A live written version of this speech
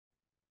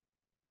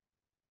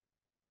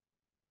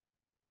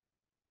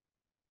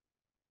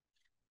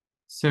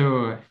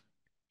So,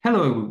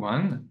 hello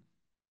everyone.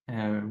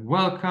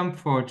 Welcome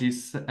for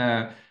this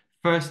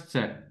first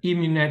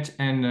EMEUNET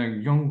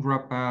and Young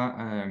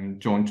Grappa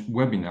joint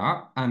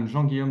webinar. I'm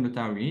Jean-Guillaume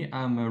Letari.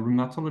 I'm a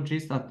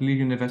rheumatologist at Lille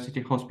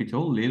University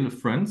Hospital, Lille,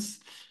 France,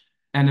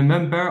 and a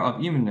member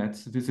of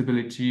EMEUNET's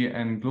Visibility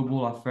and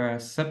Global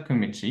Affairs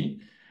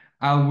Subcommittee.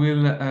 I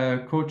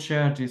will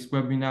co-chair this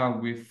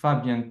webinar with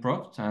Fabien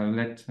Proft. I'll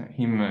let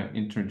him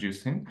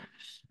introduce him.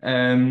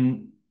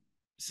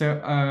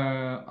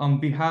 On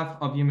behalf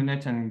of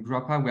EMEUNET and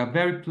GRAPPA, we are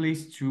very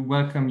pleased to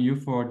welcome you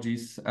for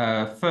this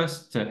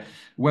first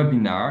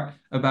webinar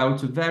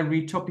about a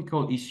very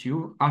topical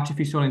issue,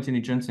 artificial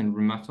intelligence in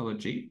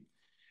rheumatology.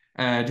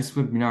 This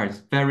webinar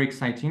is very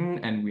exciting,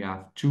 and we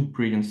have two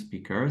brilliant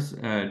speakers,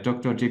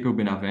 Dr. Diego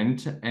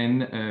Benavent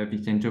and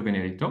Vicente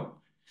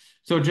Benedetto.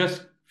 So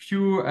just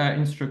few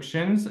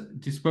instructions.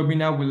 This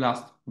webinar will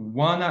last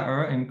 1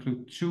 hour and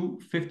include two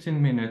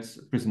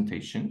 15-minute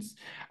presentations.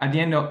 At the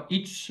end of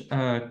each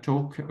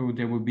talk,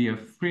 there will be a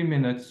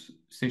 3-minute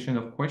session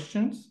of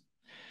questions.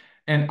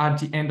 And at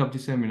the end of the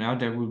seminar,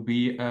 there will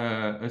be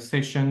a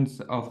sessions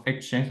of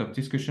exchange of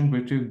discussion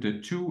between the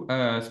two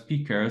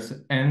speakers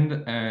and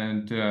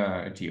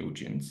the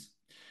audience.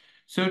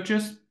 So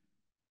just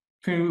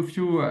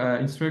few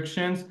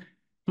instructions.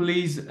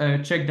 Please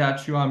check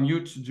that you are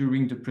mute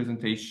during the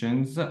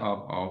presentations of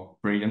our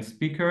brilliant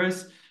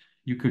speakers.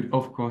 You could,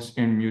 of course,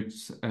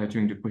 unmute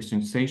during the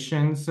question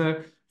sessions.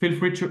 Feel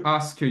free to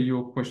ask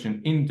your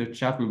question in the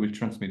chat. We will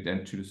transmit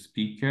them to the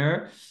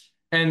speaker.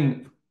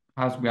 And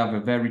as we have a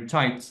very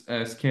tight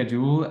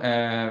schedule,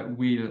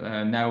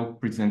 we'll now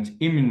present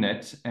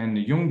EMEUNET and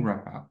Young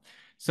Grappa.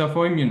 So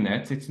for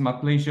EMEUNET, it's my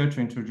pleasure to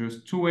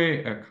introduce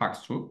Tuwe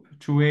Krakstrup.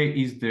 Tuwe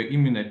is the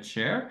EMEUNET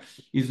chair.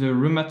 He's a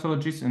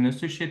rheumatologist and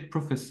associate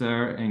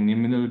professor in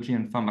immunology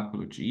and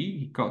pharmacology.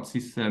 He got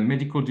his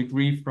medical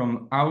degree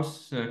from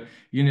Aarhus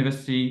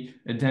University,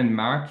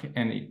 Denmark,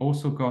 and he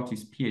also got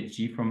his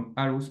PhD from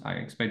Aarhus, I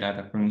expect that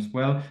I pronounced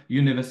well,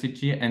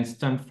 University and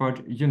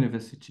Stanford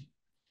University.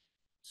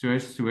 So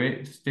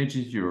Tuwe, the stage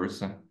is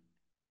yours.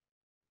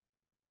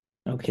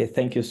 Okay,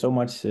 thank you so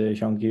much,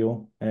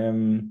 Jean-Guillaume.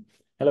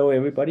 Hello,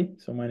 everybody.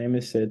 So my name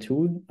is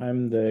Tue.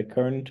 I'm the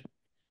current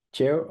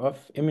chair of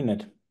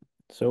EMEUNET.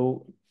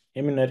 So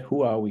EMEUNET,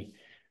 who are we?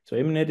 So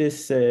EMEUNET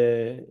is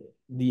the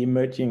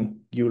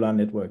emerging EULAR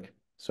network.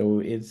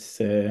 So it's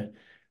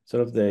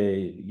sort of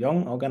the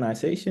young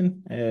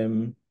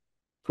organization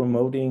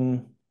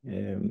promoting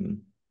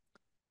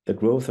the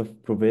growth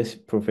of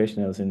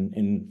professionals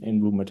in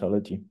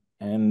rheumatology.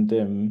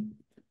 And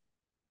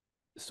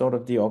sort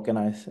of the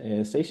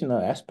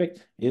organizational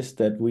aspect is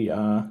that we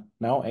are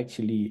now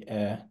actually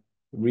a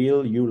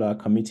real EULAR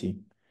committee.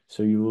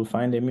 So you will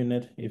find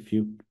EMEUNET if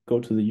you go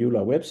to the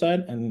EULAR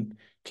website and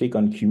click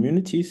on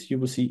communities, you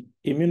will see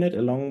EMEUNET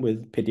along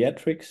with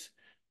pediatrics,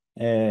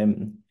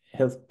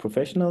 health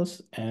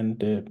professionals,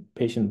 and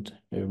patient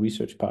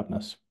research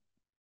partners.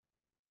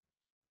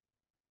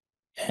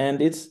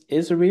 And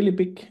it's a really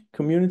big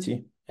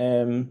community.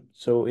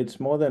 So it's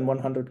more than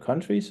 100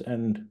 countries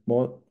and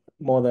more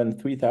than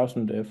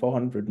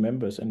 3,400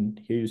 members, and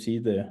here you see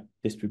the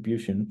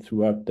distribution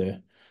throughout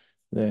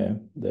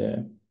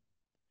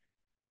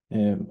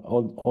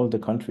all the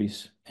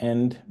countries.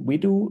 And we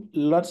do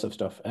lots of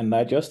stuff, and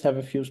I just have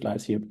a few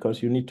slides here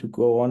because you need to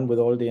go on with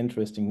all the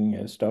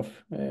interesting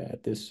stuff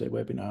at this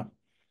webinar.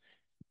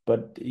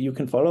 But you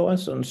can follow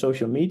us on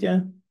social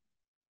media.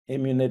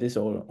 EMEUNET is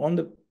all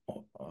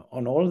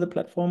on all the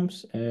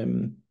platforms.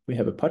 We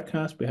have a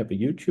podcast, we have a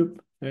YouTube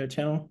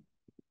channel.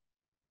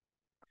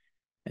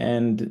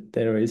 And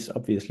there is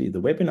obviously the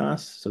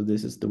webinars. So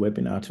this is the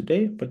webinar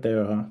today, but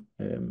there are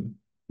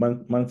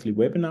monthly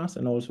webinars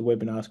and also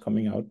webinars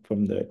coming out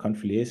from the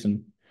country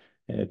liaison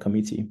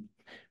committee.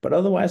 But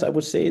otherwise, I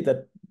would say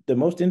that the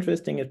most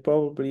interesting is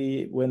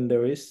probably when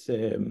there is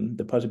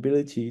the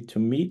possibility to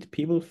meet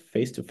people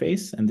face to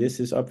face. And this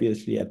is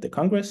obviously at the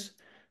Congress.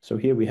 So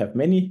here we have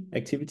many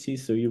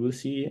activities. So you will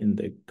see in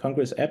the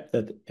Congress app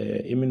that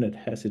EMEUNET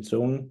has its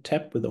own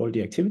tab with all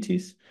the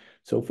activities.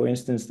 So for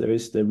instance, there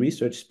is the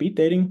research speed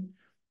dating,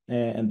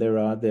 and there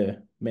are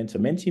the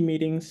mentor-mentee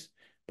meetings,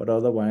 but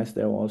otherwise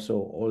there are also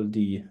all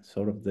the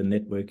sort of the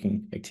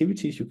networking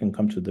activities. You can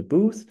come to the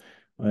booth,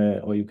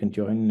 or you can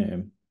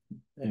join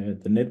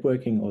the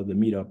networking or the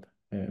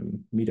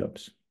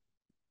meetups.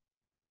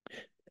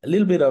 A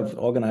little bit of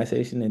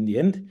organization in the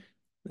end.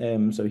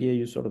 So here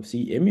you sort of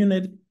see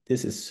EMEUNET.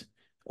 This is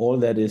all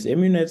that is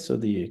EMEUNET, so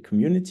the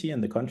community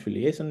and the country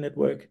liaison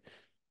network.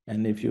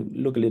 And if you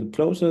look a little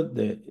closer,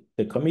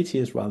 the committee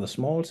is rather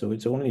small, so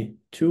it's only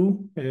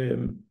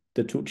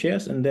the two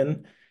chairs, and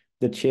then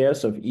the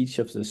chairs of each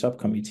of the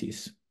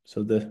subcommittees.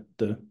 So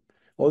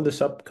all the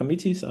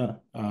subcommittees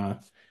are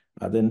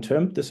then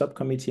termed the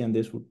subcommittee, and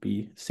this would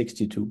be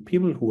 62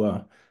 people who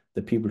are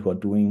the people who are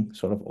doing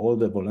sort of all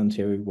the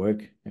voluntary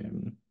work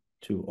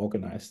to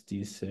organize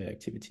these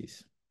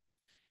activities.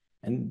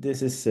 And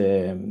this is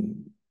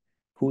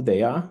who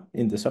they are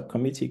in the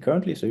subcommittee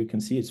currently. So you can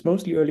see it's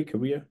mostly early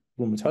career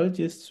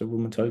rheumatologists or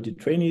rheumatology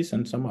trainees,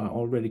 and some are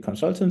already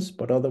consultants,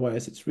 but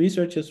otherwise it's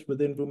researchers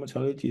within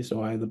rheumatology,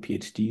 so either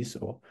PhDs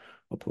or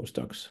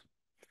postdocs.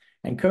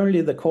 And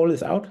currently the call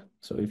is out.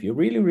 So if you're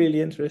really,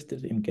 really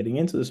interested in getting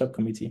into the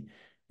subcommittee,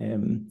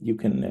 you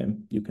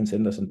can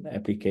send us an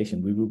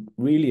application. We would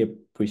really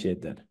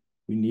appreciate that.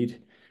 We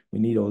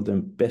need all the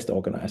best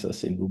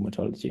organizers in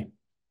rheumatology.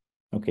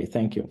 Okay,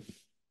 thank you.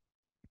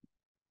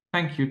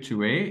 Thank you,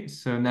 Tue.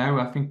 So now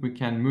I think we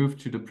can move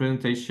to the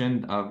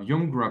presentation of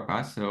EMEUNET Y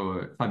GRAPPA. So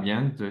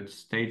Fabien, the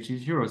stage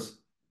is yours.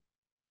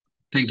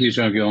 Thank you,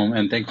 Jean-Guillaume,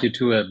 and thank you,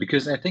 Tue,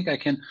 because I think I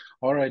can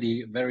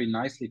already very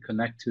nicely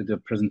connect to the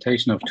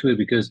presentation of Tue,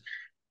 because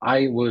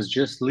I was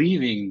just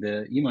leaving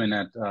the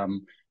EMEUNET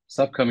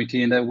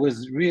subcommittee, and that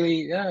was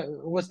really,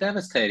 it was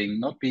devastating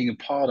not being a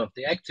part of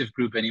the active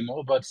group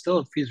anymore, but still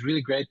it feels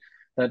really great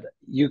that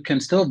you can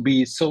still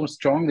be so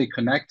strongly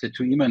connected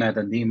to EMEUNET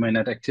and the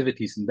EMEUNET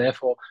activities, and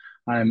therefore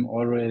I'm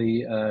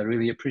already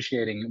really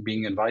appreciating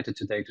being invited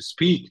today to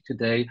speak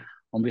today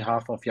on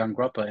behalf of Young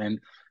Grappa. And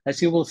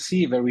as you will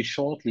see very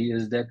shortly,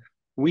 is that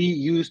we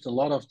used a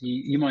lot of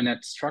the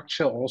EMEUNET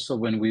structure also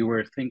when we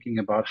were thinking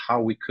about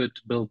how we could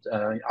build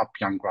up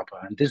Young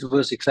Grappa. And this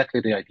was exactly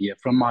the idea.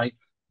 From my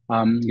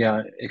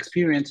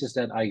experiences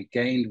that I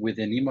gained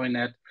within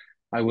EMEUNET,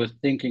 I was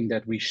thinking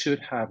that we should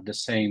have the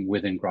same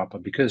within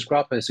Grappa, because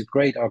Grappa is a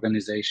great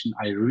organization.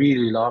 I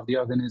really love the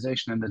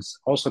organization, and it's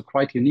also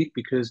quite unique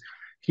because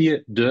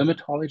here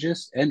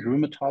dermatologists and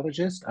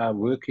rheumatologists are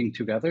working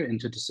together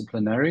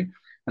interdisciplinary.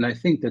 And I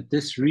think that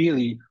this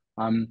really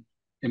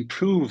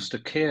improves the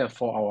care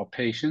for our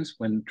patients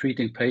when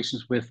treating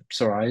patients with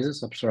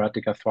psoriasis or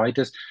psoriatic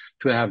arthritis,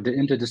 to have the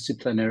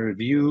interdisciplinary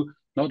view,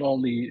 not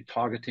only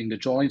targeting the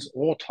joints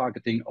or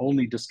targeting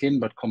only the skin,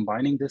 but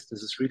combining this.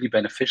 This is really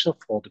beneficial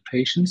for the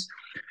patients.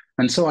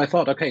 And so I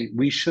thought, okay,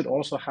 we should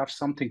also have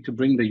something to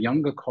bring the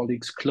younger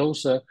colleagues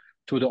closer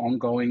to the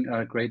ongoing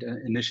great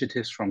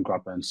initiatives from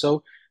Grappa. And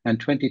so in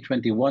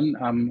 2021,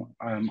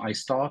 I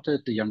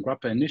started the Young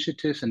Grappa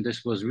initiatives, and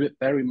this was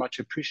very much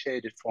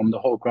appreciated from the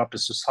whole Grappa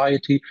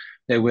society.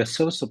 They were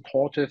so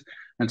supportive.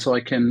 And so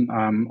I can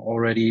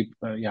already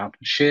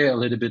share a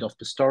little bit of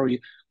the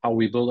story, how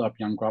we built up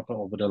Young Grappa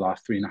over the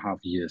last 3.5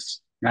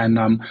 years.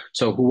 And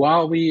so who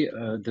are we?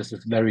 This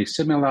is very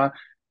similar.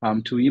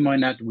 To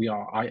EMEUNET, we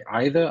are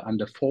either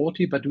under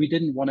 40, but we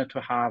didn't want it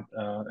to have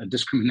a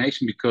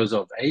discrimination because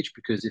of age,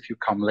 because if you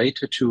come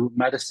later to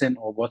medicine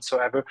or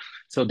whatsoever,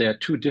 so there are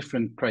two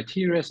different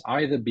criteria,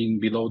 either being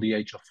below the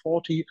age of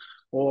 40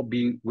 or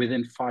being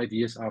within 5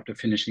 years after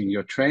finishing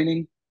your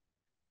training.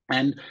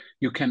 And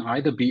you can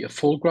either be a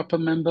full Grappa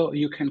member, or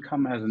you can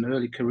come as an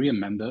early career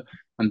member,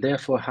 and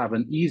therefore have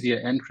an easier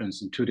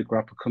entrance into the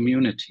Grappa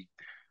community.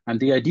 And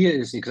the idea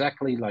is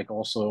exactly like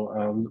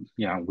also,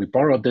 we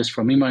borrowed this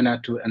from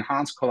EMEUNET to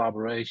enhance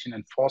collaboration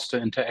and foster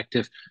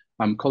interactive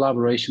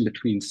collaboration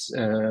between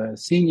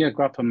senior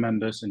Grappa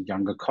members and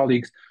younger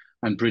colleagues,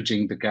 and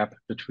bridging the gap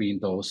between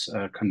those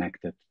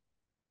connected.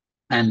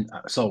 And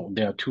so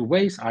there are two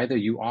ways. Either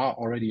you are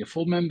already a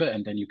full member,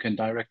 and then you can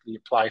directly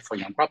apply for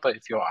Young Grappa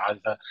if you're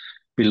either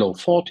below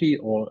 40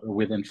 or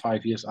within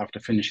 5 years after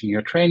finishing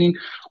your training.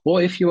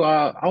 Or if you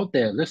are out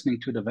there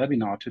listening to the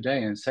webinar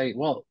today and say,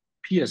 well,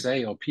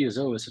 PSA or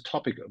PSO is a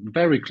topic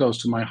very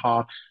close to my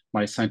heart,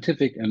 my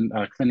scientific and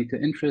clinical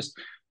interest,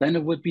 then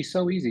it would be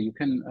so easy. You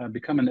can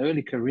become an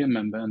early career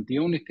member, and the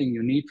only thing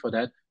you need for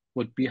that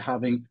would be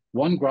having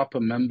one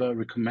Grappa member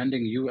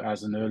recommending you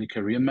as an early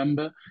career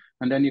member.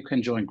 And then you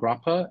can join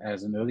Grappa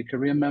as an early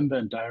career member,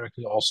 and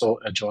directly also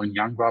join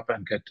Young Grappa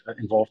and get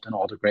involved in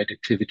all the great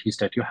activities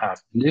that you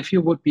have. And if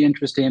you would be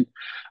interested,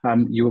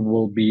 you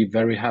will be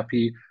very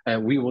happy.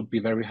 We would be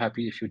very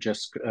happy if you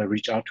just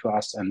reach out to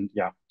us and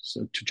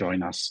so to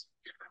join us.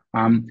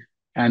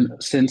 And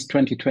since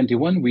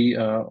 2021, we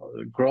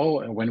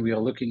grow. When we are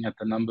looking at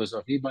the numbers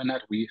of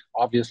EMEUNET, we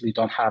obviously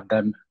don't have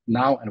them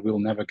now, and we'll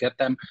never get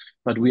them,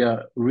 but we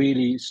are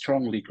really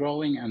strongly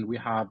growing, and we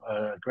have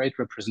a great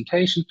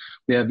representation.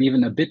 We have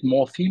even a bit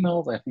more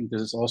females. I think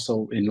this is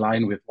also in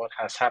line with what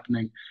has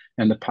happening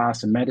in the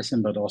past in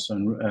medicine, but also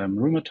in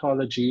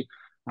rheumatology.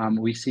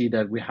 We see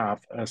that we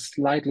have a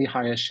slightly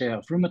higher share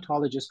of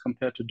rheumatologists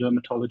compared to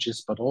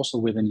dermatologists, but also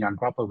within Young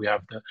Grappa, we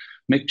have the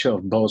mixture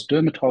of both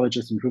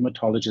dermatologists and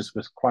rheumatologists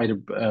with quite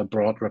a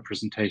broad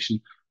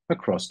representation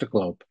across the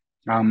globe.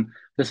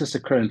 This is the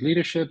current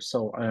leadership.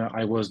 So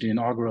I was the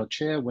inaugural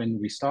chair when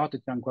we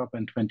started Young Grappa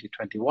in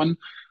 2021.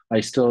 I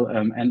still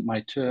end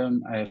my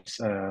term as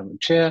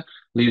chair.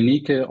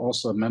 Leonike,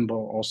 also a member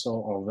also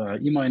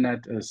of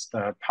EMEUNET, is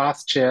the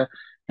past chair,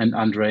 and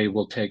Andre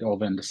will take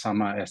over in the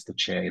summer as the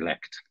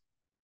chair-elect.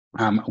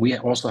 We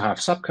also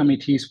have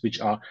subcommittees, which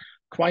are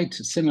quite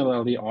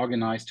similarly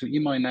organized to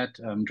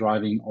EMEUNET,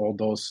 driving all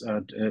those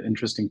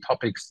interesting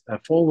topics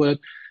forward.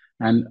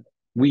 And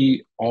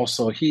we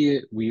also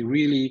here, we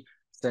really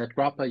said,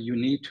 Grappa, you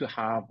need to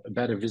have a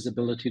better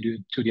visibility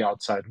to the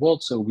outside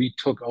world. So we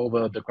took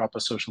over the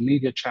Grappa social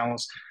media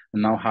channels,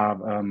 and now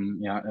have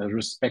a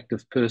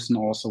respective person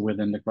also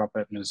within the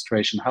GRAPPA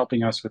administration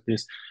helping us with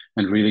this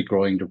and really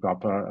growing the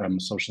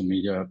GRAPPA social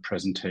media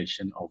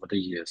presentation over the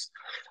years.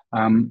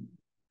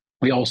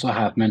 We also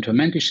have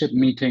mentor-mentorship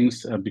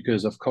meetings.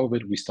 Because of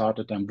COVID, we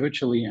started them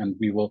virtually, and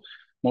we will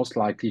most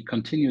likely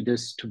continue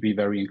this to be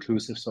very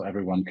inclusive so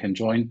everyone can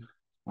join.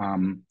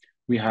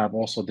 We have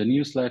also the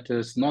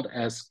newsletters, not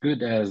as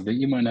good as the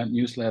EMEUNET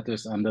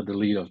newsletters under the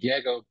lead of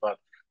Diego, but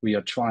we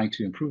are trying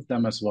to improve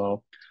them as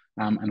well.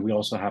 And we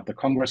also have the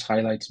Congress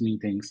highlights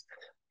meetings.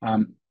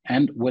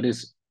 And what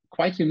is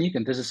quite unique,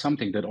 and this is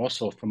something that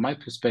also from my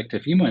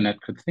perspective,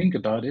 EMEUNET could think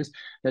about, is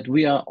that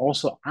we are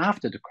also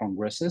after the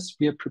congresses,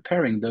 we are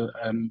preparing the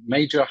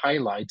major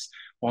highlights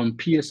on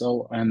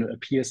PSO and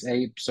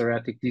PSA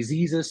psoriatic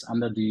diseases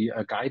under the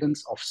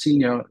guidance of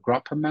senior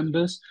GRAPPA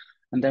members.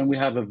 And then we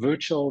have a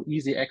virtual,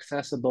 easy,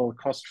 accessible,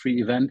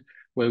 cost-free event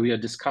where we are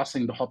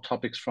discussing the hot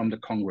topics from the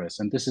Congress.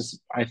 And this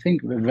is, I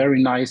think, a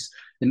very nice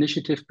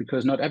initiative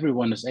because not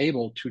everyone is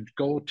able to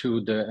go to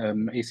the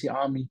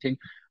ACR meeting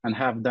and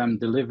have them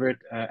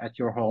delivered at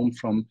your home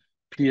from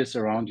peers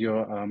around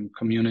your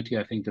community.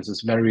 I think this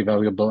is very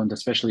valuable, and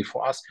especially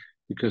for us,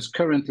 because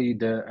currently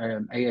the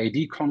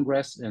AAD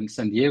Congress in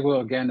San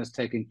Diego again is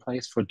taking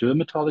place for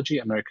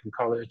dermatology, American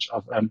College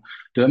of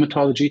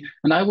Dermatology,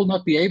 and I will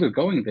not be able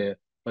going there.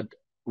 But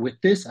with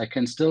this, I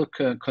can still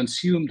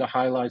consume the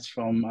highlights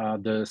from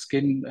the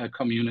skin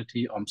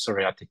community on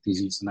psoriatic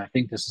disease. And I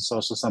think this is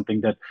also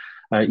something that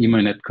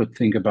EMEUNET could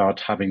think about,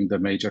 having the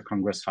major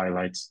Congress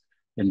highlights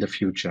in the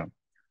future.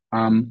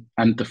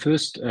 And the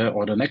first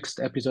or the next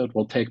episode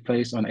will take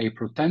place on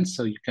April 10th.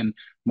 So you can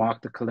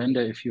mark the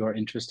calendar if you are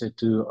interested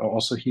to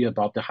also hear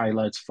about the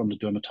highlights from the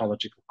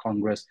Dermatological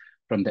Congress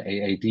from the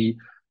AAD.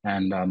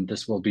 And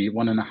this will be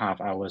 1.5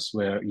 hours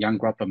where young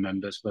GRAPPA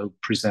members will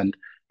present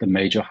the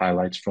major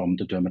highlights from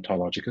the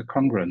Dermatological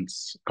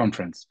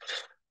Conference.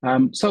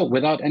 So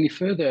without any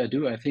further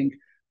ado, I think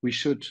we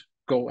should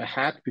go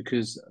ahead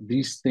because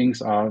these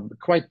things are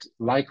quite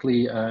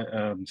likely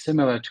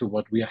similar to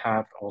what we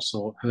have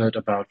also heard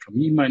about from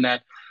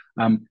EMEUNET.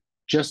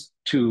 Just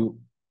to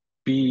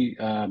be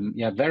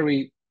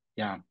very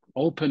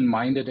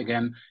open-minded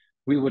again,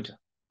 we would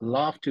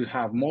love to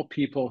have more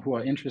people who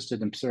are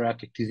interested in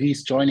psoriatic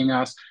disease joining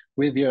us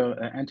with your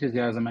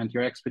enthusiasm and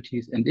your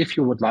expertise. And if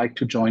you would like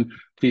to join,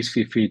 please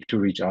feel free to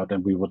reach out,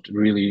 and we would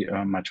really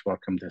much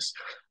welcome this.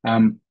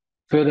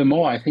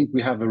 Furthermore, I think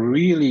we have a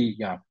really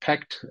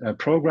packed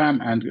program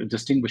and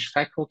distinguished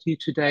faculty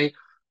today.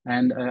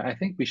 And I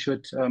think we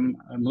should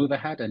move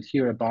ahead and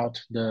hear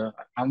about the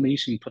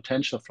unleashing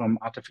potential from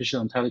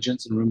artificial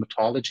intelligence in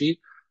rheumatology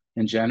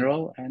in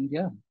general. And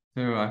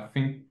So I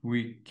think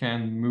we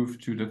can move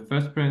to the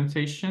first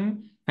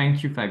presentation.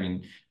 Thank you,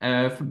 Fabian.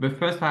 But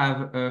first, I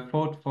have a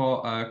thought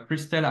for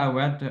Christelle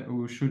Awad,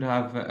 who should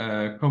have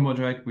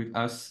co-moderate with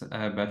us,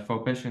 but for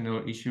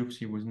personal issues,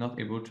 she was not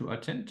able to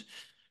attend.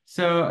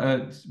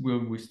 So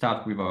we'll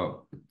start with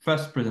our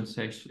first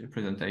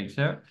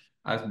presenter,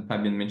 as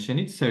Fabian mentioned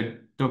it. So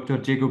Dr.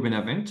 Diego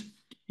Benavent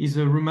is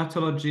a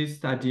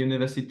rheumatologist at the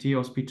University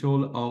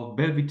Hospital of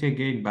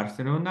Belvitege in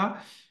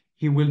Barcelona.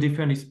 He will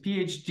defend his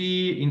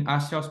PhD in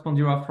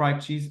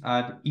osteospondyloarthritis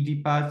at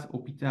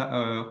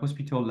IDIPAS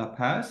Hospital La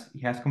Paz. He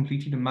has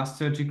completed a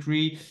master's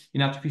degree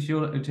in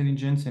artificial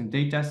intelligence and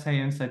data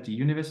science at the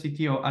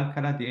University of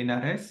Alcalá de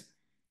Henares.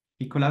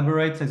 He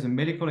collaborates as a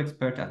medical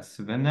expert at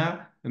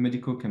Savannah, a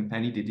medical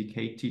company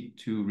dedicated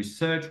to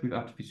research with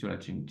artificial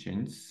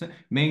intelligence,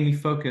 mainly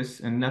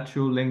focused on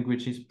natural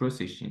languages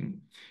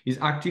processing. He's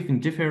active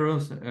in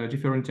different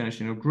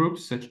international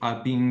groups, such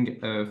as being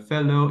a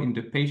fellow in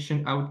the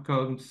Patient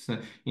Outcomes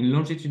in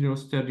Longitudinal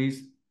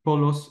Studies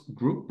Polos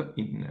Group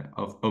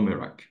of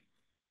OMERAC.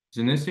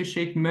 He's an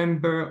associate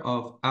member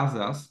of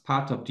ASAS,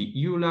 part of the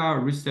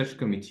EULAR Research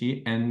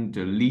Committee and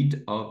the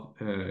lead of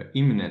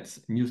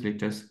EMEUNET's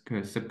newsletters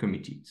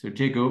subcommittee. So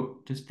Diego,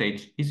 the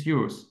stage is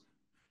yours.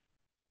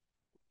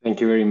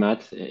 Thank you very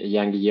much,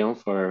 Jan Guillaume,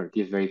 for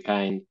this very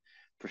kind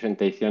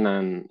presentation,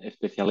 and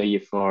especially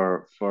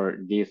for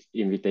this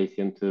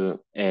invitation to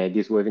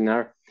this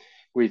webinar,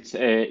 which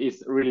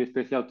is really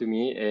special to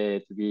me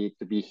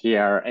to be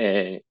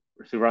here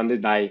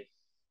surrounded by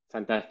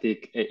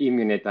fantastic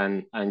EMEUNET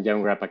and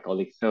young GRAPPA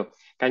colleagues. So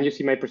can you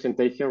see my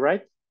presentation,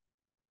 right?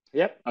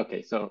 Yep.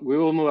 Okay, so we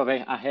will move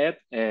ahead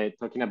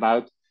talking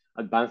about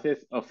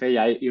advances of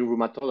AI in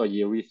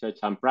rheumatology research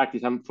and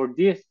practice. And for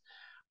this,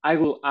 I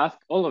will ask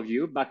all of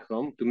you back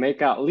home to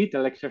make a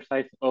little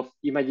exercise of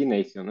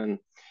imagination and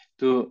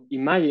to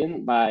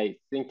imagine by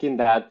thinking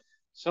that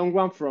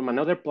someone from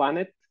another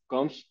planet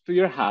comes to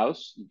your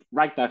house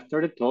right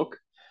after the talk,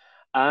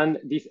 and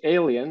this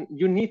alien,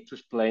 you need to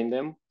explain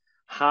them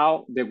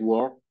how the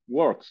world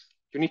works.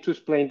 You need to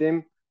explain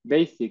them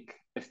basic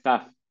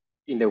stuff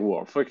in the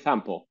world. For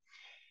example,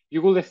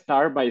 you will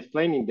start by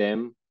explaining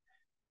them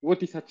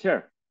what is a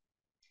chair.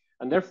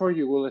 And therefore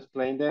you will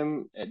explain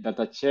them that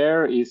a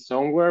chair is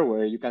somewhere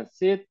where you can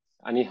sit,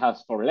 and it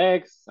has 4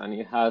 legs, and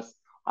it has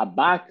a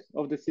back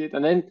of the seat.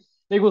 And then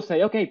they will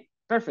say, okay,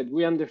 perfect,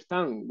 we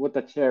understand what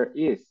a chair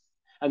is.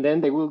 And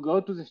then they will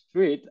go to the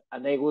street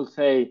and they will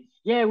say,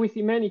 yeah, we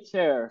see many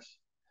chairs.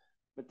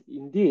 But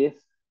indeed,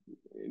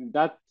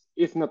 that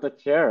is not a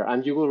chair,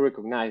 and you will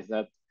recognize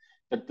that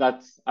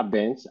that's a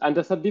bench, and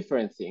that's a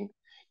different thing.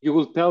 You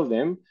will tell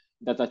them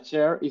that a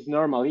chair is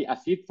normally a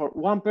seat for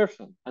one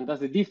person, and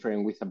that's the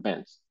difference with a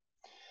bench.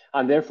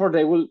 And therefore,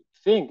 they will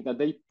think that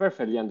they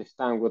perfectly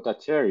understand what a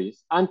chair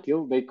is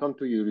until they come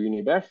to your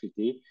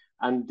university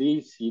and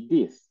they see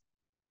this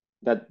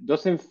that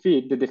doesn't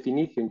fit the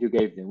definition you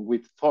gave them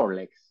with 4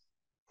 legs.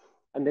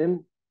 And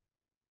then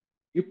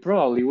you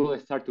probably will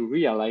start to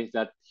realize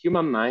that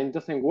human mind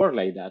doesn't work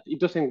like that. It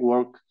doesn't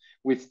work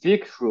with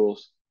fixed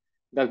rules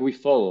that we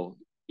follow.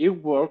 It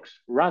works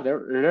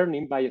rather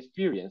learning by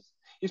experience.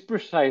 It's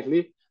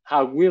precisely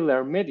how we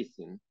learn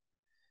medicine.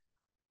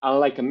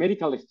 Unlike a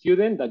medical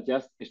student that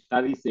just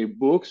studies their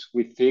books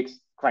with fixed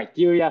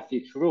criteria,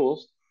 fixed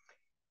rules,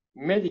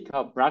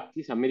 medical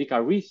practice and medical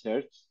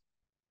research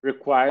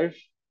requires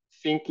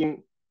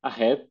thinking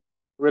ahead,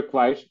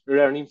 requires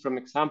learning from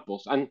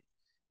examples. And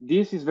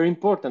this is very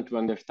important to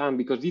understand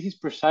because this is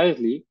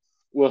precisely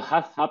what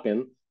has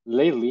happened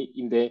lately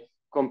in the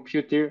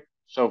computer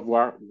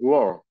software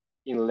world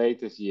in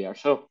latest years.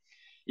 So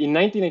in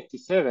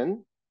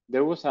 1987,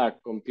 there was a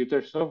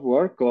computer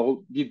software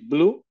called Deep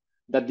Blue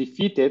that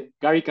defeated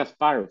Garry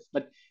Kasparov.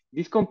 But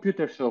this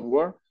computer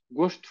software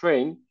was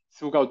trained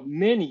throughout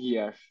many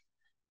years.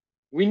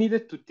 We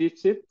needed to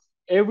teach it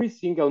every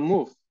single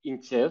move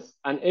in chess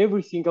and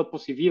every single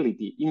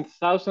possibility in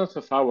thousands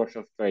of hours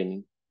of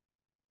training.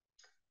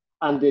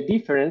 And the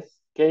difference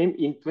came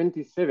in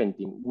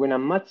 2017 when a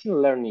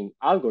machine learning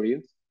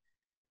algorithm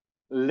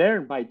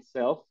learned by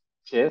itself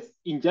chess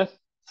in just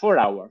 4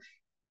 hours,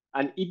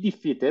 and it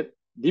defeated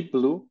Deep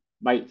Blue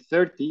by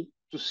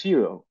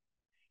 30-0.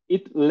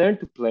 It learned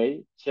to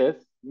play chess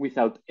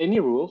without any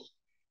rules,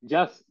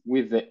 just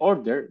with the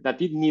order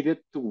that it needed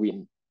to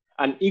win.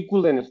 And it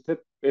couldn't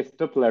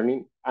stop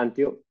learning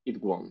until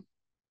it won.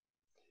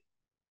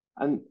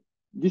 And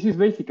this is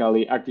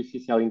basically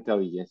artificial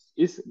intelligence.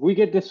 We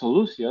get the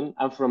solution,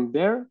 and from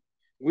there,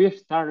 we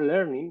start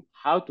learning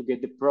how to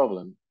get the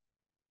problem.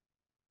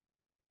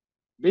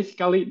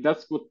 Basically,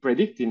 that's what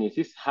predicting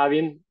is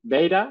having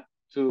data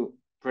to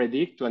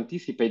predict, to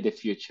anticipate the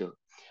future.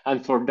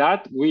 And for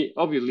that, we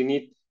obviously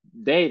need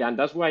data. And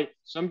that's why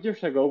some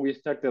years ago, we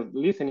started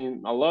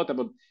listening a lot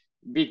about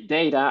big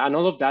data and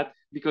all of that,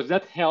 because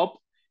that helped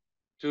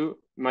to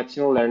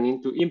machine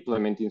learning to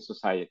implement in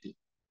society.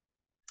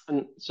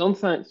 And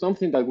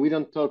something that we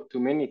don't talk too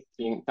many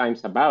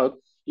times about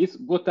is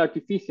what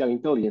artificial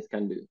intelligence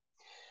can do.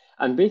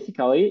 And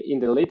basically, in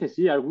the latest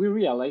year, we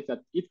realized that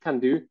it can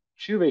do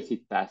 2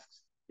 basic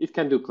tasks. It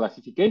can do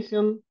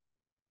classification,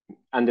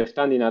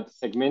 understanding and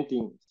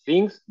segmenting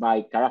things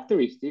by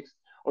characteristics,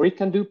 or it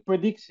can do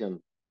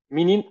prediction,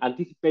 meaning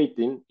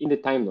anticipating in the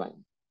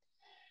timeline.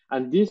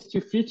 And these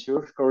 2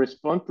 features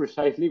correspond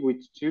precisely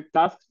with 2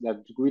 tasks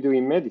that we do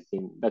in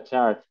medicine, that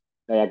are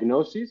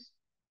diagnosis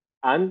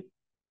and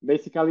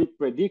basically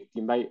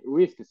predicting by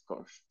risk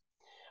scores.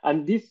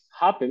 And this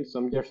happened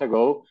some years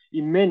ago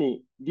in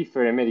many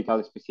different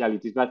medical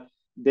specialties, but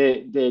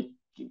the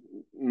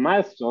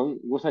milestone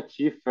was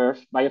achieved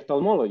first by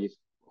ophthalmologists,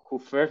 who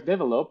first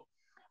developed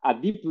a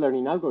deep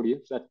learning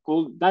algorithm that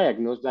could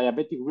diagnose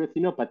diabetic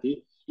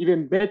retinopathy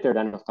even better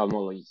than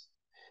ophthalmologists.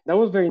 That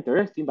was very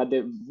interesting, but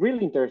the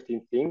really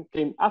interesting thing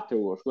came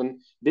afterwards when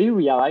they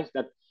realized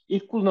that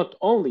it could not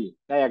only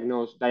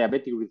diagnose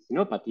diabetic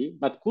retinopathy,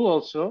 but could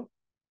also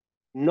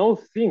know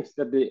things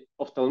that the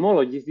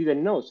ophthalmologists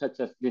didn't know, such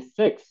as the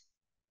sex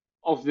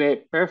of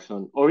the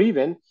person, or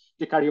even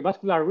the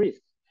cardiovascular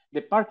risk,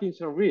 the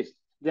Parkinson risk,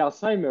 the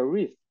Alzheimer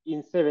risk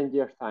in 7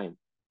 years' time.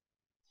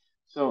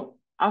 So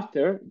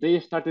after, they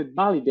started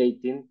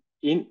validating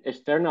in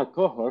external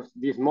cohorts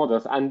these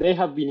models, and they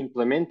have been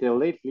implemented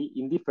lately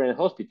in different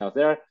hospitals.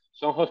 There are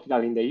some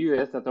hospitals in the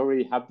US that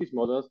already have these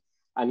models,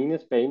 and in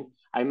Spain,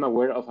 I'm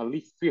aware of at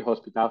least 3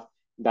 hospitals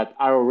that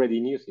are already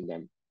using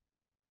them.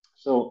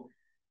 So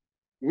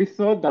we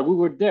thought that we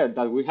were there,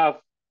 that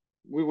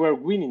we were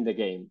winning the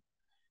game.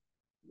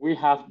 We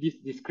have this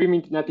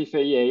discriminative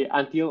AI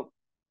until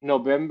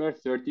November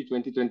 30,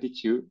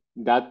 2022,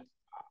 that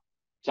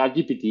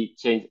ChatGPT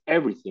changed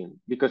everything,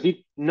 because it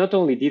not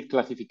only did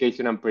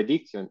classification and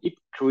prediction, it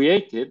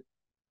created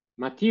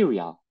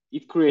material,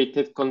 it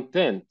created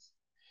content,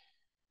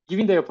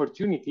 giving the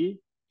opportunity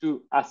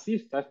to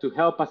assist us, to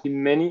help us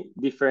in many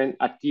different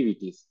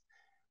activities.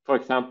 For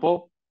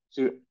example,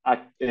 to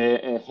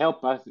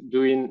help us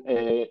doing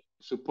a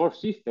support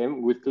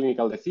system with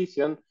clinical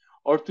decision,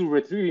 or to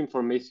retrieve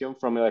information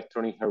from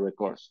electronic health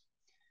records.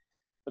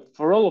 But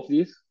for all of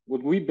this,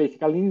 what we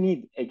basically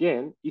need,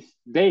 again, is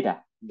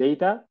data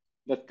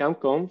that can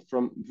come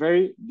from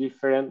very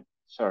different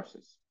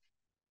sources.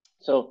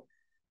 So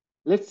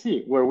let's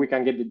see where we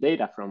can get the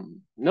data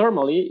from.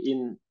 Normally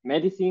in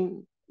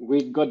medicine,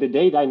 we got the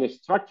data in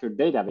structured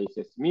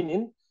databases,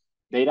 meaning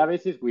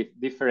databases with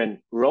different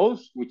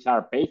rows, which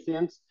are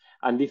patients,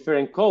 and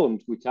different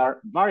columns, which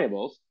are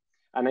variables.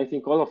 And I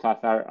think all of us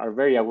are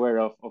very aware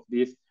of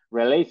these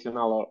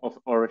relational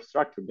or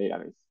structured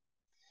database.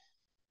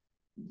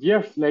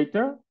 Years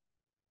later,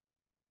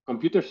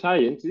 computer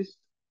scientists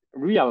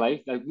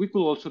realized that we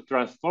could also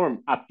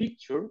transform a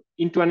picture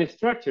into an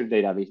unstructured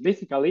database.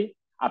 Basically,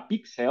 a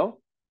pixel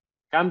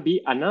can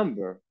be a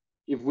number.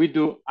 If we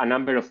do a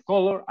number of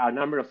color, a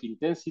number of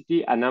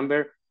intensity, a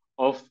number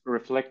of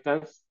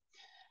reflectance.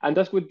 And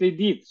that's what they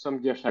did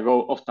some years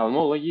ago,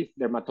 ophthalmologists,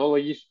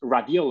 dermatologists,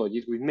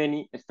 radiologists, with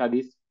many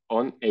studies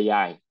on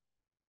AI.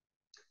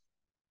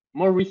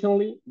 More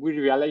recently, we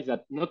realized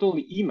that not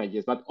only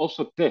images, but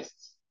also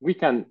tests. We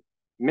can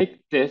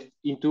make tests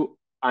into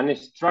an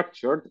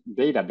unstructured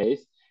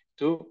database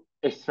to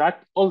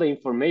extract all the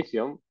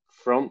information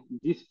from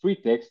this free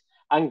text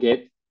and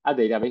get a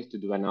database to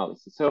do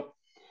analysis. So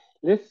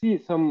let's see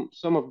some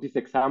of these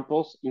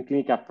examples in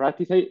clinical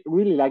practice. I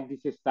really like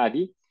this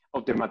study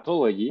of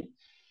dermatology,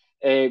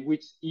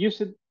 which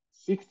used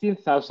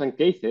 16,000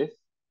 cases,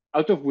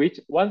 out of which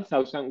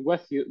 1,000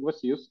 was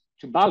used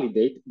to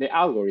validate the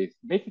algorithm.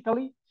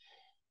 Basically,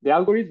 the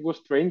algorithm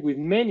was trained with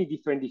many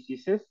different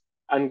diseases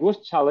and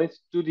was challenged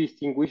to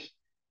distinguish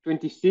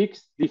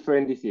 26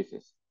 different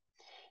diseases.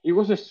 It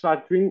was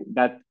structuring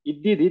that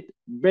it did it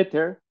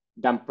better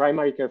than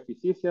primary care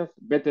physicians,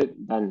 better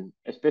than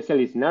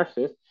specialist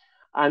nurses,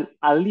 and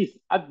at least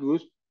as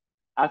good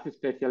as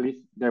specialist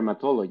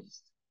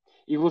dermatologists.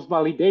 It was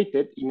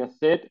validated in a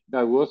set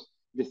that was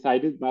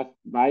decided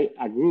by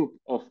a group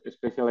of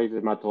specialized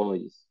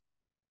dermatologists.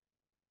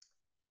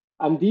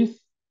 And this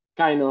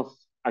kind of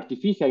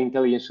artificial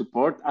intelligence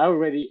support are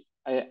already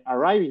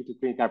arriving to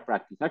clinical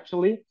practice.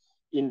 Actually,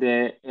 in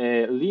the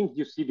link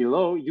you see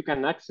below, you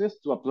can access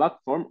to a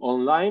platform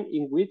online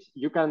in which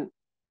you can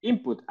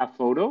input a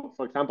photo.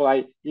 For example,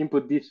 I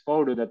input this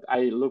photo that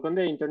I look on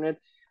the internet,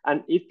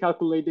 and it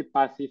calculates the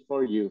PASI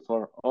for you,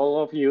 for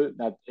all of you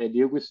that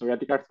deal with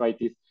psoriatic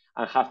arthritis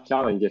and have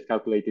challenges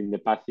calculating the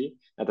PASI,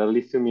 that at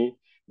least to me,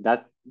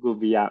 that will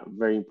be a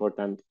very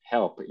important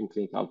help in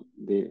clinical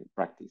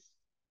practice.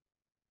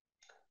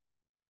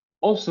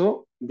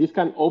 Also, this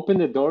can open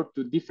the door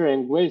to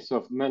different ways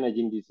of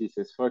managing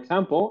diseases. For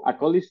example, a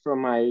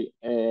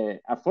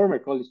former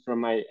colleague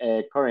from my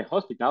current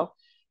hospital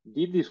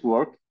did this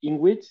work in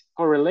which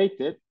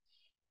correlated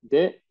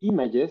the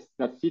images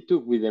that he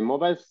took with a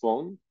mobile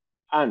phone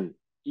and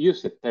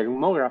used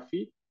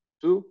thermography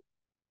to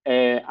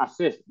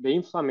assess the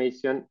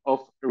inflammation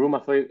of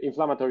rheumatoid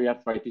inflammatory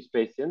arthritis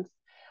patients,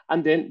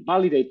 and then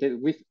validated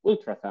with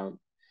ultrasound.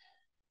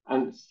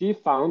 And she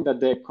found that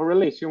the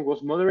correlation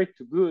was moderate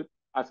to good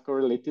as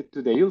correlated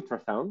to the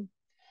ultrasound.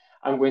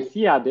 And when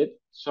she added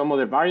some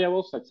other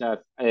variables such as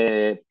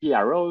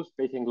PROs,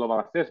 patient global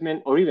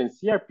assessment, or even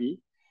CRP,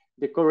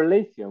 the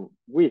correlation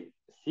with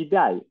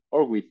CDAI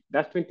or with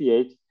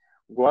DAS28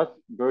 was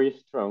very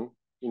strong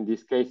in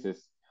these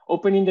cases,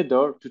 opening the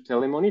door to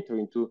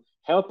telemonitoring to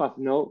help us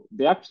know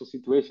the actual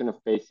situation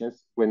of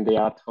patients when they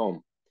are at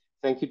home,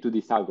 thank you to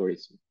this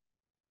algorithm.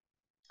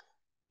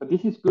 But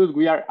this is good.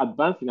 We are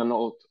advancing a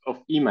lot of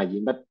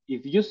imaging. But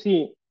if you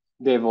see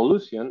the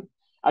evolution,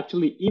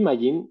 actually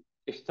imaging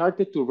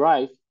started to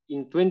rise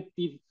in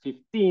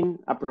 2015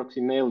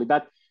 approximately.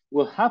 But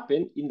what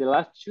happened in the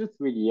last 2-3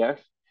 years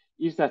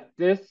is that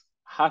text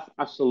has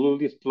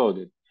absolutely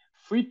exploded.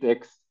 Free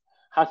text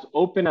has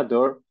opened a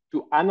door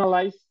to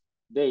analyze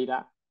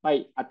data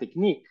by a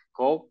technique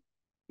called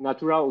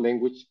natural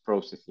language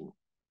processing.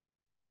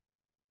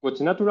 What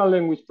natural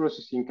language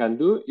processing can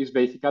do is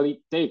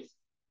basically take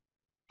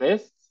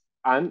tests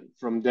and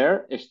from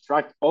there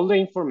extract all the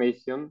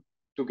information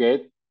to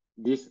get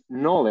this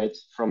knowledge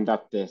from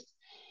that test.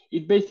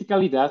 It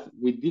basically does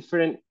with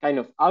different kind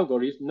of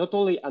algorithms, not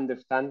only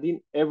understanding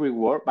every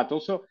word, but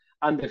also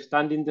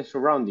understanding the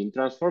surrounding,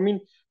 transforming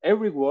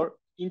every word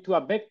into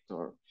a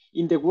vector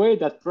in the way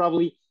that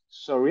probably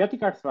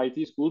psoriatic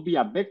arthritis will be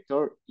a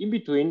vector in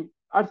between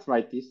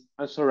arthritis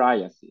and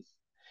psoriasis,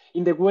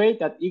 in the way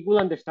that it will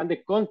understand the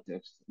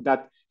context,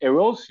 that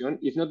erosion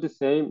is not the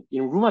same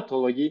in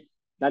rheumatology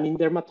than in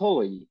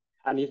dermatology,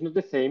 and it's not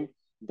the same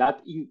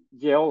that in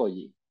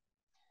geology.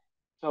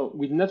 So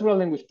with natural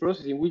language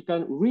processing, we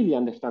can really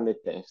understand the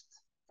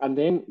tests, and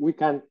then we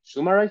can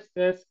summarize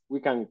tests, we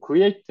can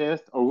create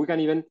tests, or we can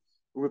even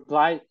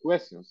reply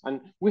questions.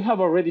 And we have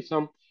already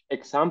some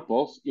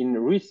examples in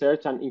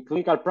research and in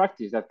clinical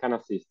practice that can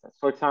assist us.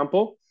 For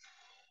example,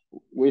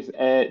 with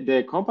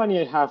the company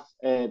I have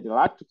the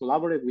lab to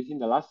collaborate with in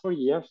the last 4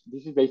 years,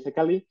 this is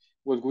basically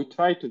what we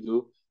try to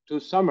do to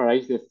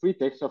summarize the free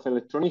text of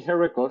electronic health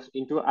records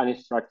into an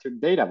unstructured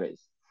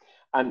database.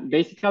 And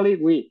basically,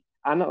 we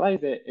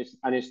analyze the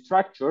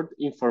unstructured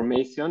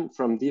information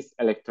from these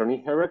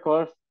electronic health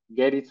records,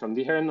 get it from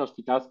different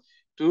hospitals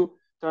to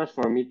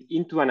transform it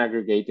into an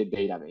aggregated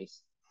database.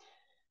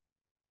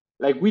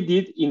 Like we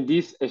did in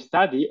this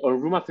study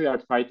on rheumatoid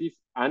arthritis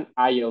and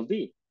ILD,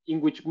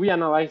 in which we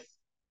analyzed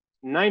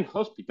 9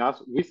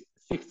 hospitals with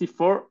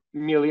 64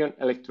 million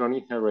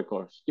electronic health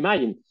records.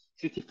 Imagine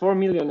 64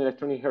 million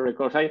electronic health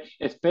records.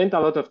 I spent a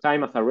lot of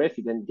time as a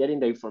resident getting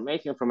the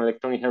information from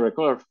electronic health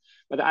records,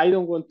 but I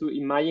don't want to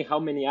imagine how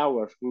many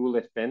hours we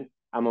will spend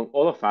among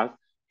all of us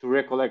to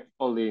recollect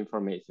all the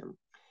information.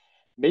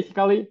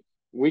 Basically,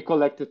 we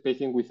collected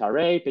patients with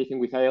RA,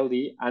 patients with ILD,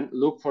 and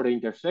look for the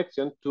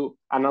intersection to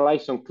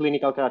analyze some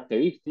clinical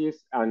characteristics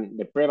and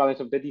the prevalence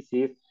of the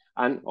disease,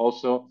 and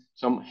also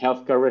some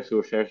healthcare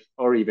resources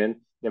or even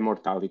the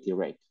mortality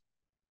rate.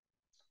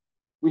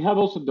 We have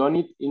also done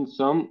it in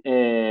some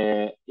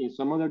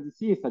other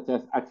diseases, such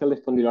as axial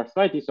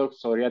spondyloarthritis or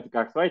psoriatic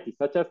arthritis,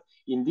 such as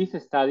in this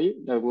study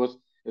that was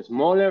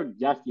smaller,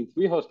 just in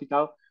 3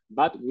 hospitals,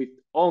 but with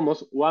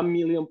almost 1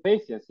 million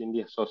patients in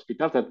these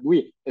hospitals that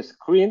we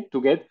screened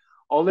to get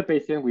all the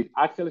patients with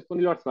axial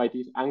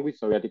spondyloarthritis and with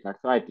psoriatic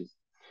arthritis.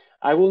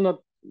 I will not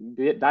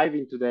dive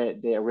into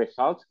the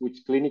results, which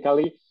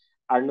clinically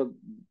are not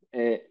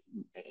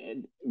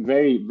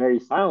very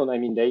sound. I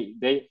mean,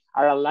 they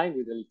are aligned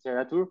with the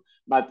literature,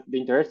 but the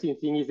interesting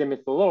thing is the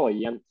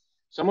methodology. And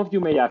some of you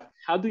may ask,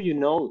 how do you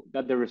know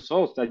that the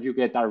results that you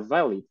get are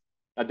valid,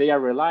 that they are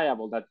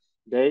reliable, that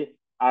they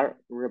are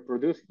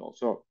reproducible?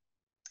 So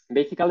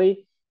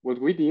basically, what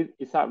we did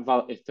is an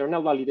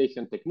external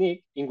validation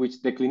technique in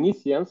which the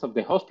clinicians of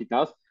the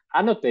hospitals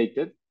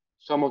annotated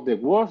some of the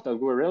words that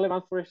were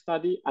relevant for a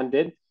study and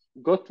then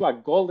got to a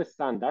gold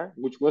standard,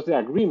 which was the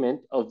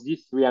agreement of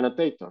these 3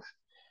 annotators.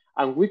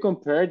 And we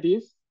compared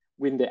this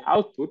with the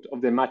output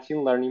of the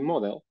machine learning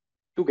model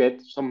to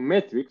get some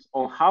metrics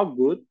on how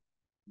good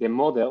the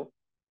model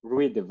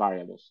read the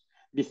variables.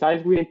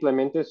 Besides, we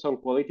implemented some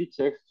quality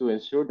checks to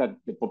ensure that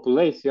the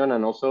population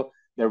and also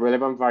the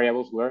relevant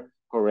variables were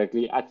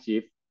correctly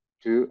achieved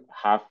to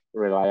have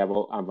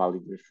reliable and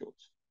valid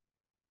results.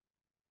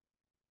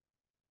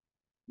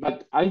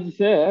 But I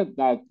said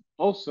that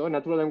also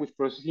natural language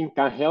processing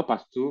can help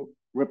us to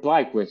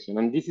reply questions.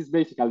 And this is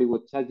basically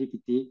what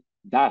ChatGPT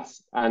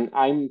does. And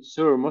I'm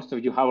sure most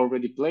of you have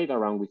already played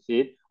around with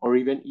it or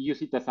even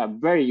use it as a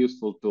very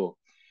useful tool.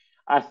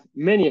 As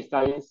many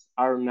studies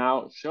are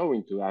now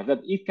showing to us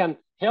that it can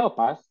help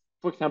us,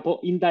 for example,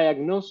 in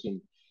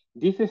diagnosing.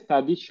 This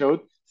study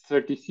showed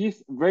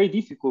 36 very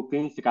difficult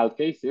clinical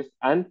cases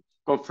and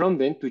confront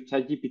them to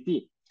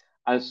ChatGPT,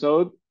 and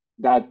showed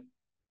that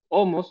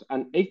almost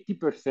an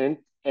 80%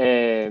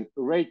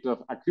 rate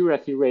of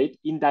accuracy rate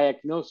in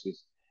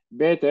diagnosis,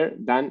 better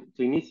than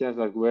clinicians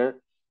that were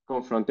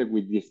confronted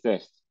with this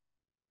test.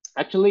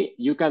 Actually,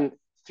 you can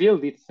feel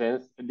this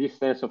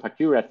sense of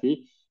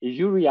accuracy if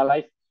you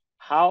realize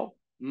how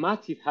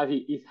much it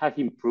has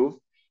improved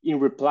in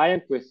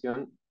replying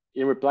questions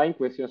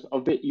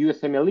of the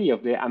USMLE,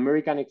 of the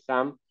American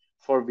exam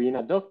for being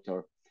a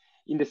doctor.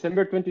 In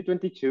December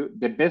 2022,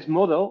 the best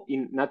model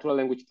in natural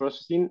language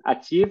processing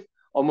achieved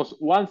almost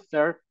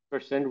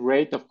 1/3%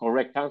 rate of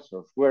correct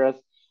answers, whereas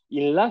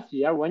in last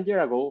year, 1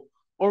 year ago,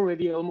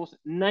 already almost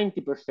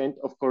 90%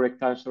 of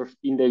correct answers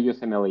in the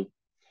USMLE.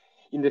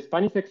 In the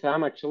Spanish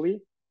exam,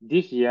 actually,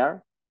 this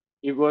year,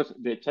 it was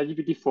the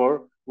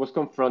ChatGPT-4 was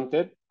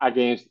confronted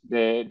against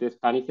the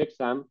Spanish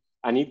exam,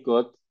 and it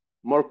got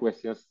more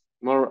questions,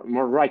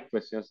 more right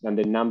questions than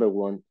the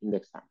 #1 in the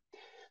exam.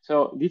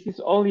 So this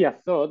is only a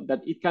thought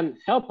that it can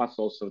help us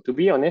also. To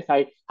be honest,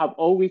 I have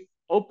always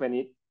opened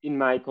it in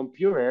my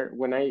computer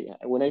when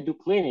I do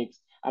clinics,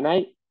 and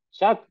I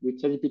chat with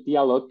ChatGPT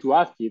a lot to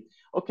ask it,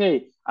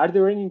 okay, are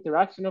there any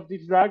interaction of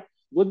this drug?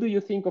 What do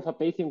you think of a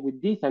patient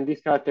with this and this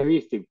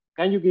characteristic?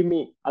 Can you give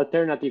me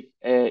alternative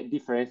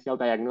differential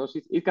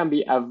diagnosis? It can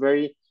be a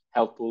very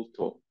helpful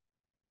tool.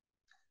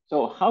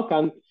 So how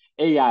can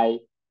AI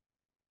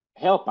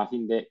help us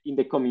in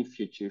the coming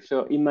future?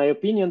 So in my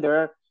opinion, there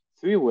are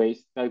 3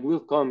 ways that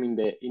will come in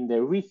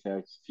the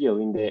research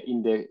field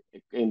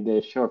in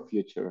the short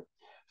future.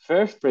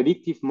 First,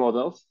 predictive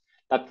models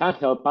that can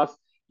help us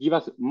give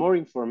us more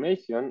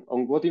information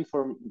on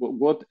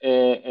what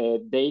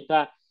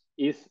data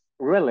is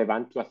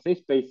relevant to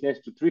assess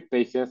patients, to treat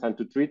patients, and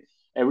to treat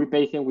every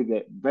patient with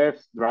the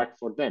best drug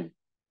for them.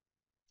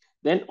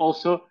 Then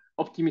also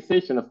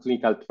optimization of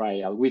clinical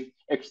trial with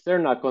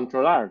external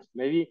controllers.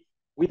 Maybe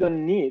we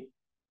don't need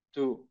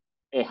to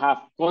have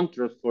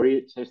controls for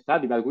each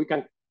study, but we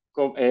can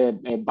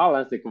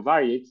balance the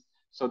covariates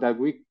so that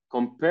we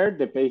compare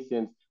the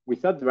patients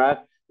with a drug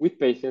with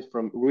patients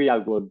from real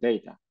world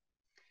data.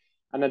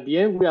 And at the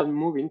end, we are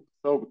moving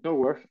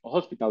towards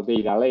hospital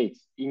data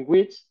lakes, in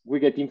which we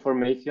get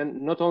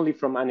information not only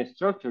from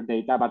unstructured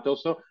data, but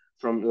also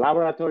from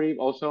laboratory,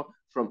 also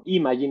from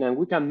imaging, and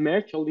we can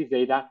merge all this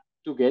data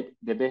to get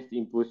the best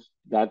inputs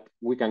that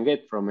we can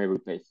get from every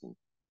patient.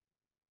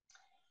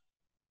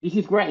 This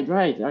is great,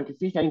 right?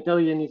 Artificial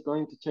intelligence is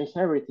going to change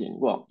everything.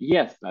 Well,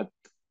 yes, but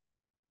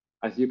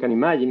as you can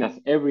imagine, as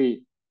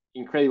every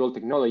incredible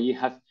technology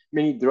has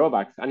many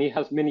drawbacks and it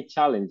has many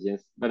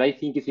challenges, but I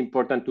think it's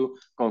important to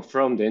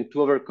confront them,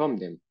 to overcome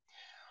them.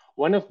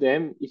 One of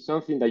them is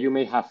something that you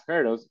may have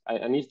heard of,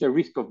 and it's the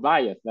risk of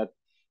bias, that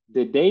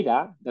the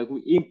data that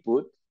we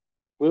input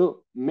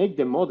will make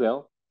the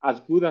model as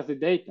good as the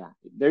data.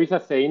 There is a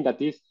saying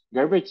that is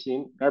garbage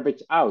in,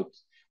 garbage out.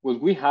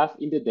 What we have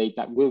in the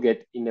data will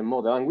get in the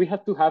model, and we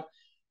have to have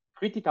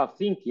critical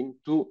thinking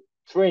to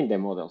train the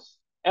models.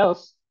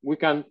 Else, we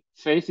can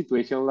face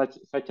situations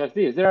such as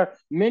this. There are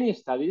many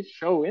studies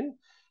showing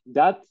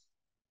that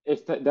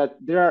that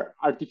there are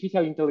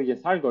artificial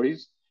intelligence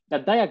algorithms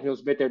that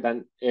diagnose better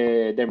than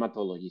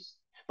dermatologists.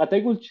 But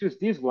I will choose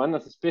this one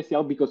as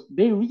special because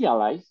they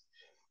realize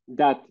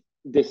that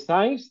the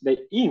signs, the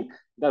ink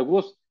that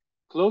was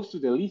close to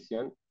the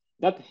lesion,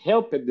 that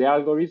helped the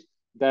algorithm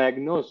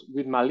diagnose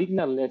with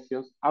malignant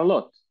lesions a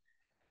lot.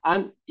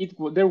 And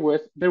there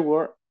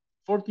were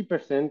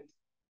 40%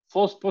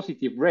 false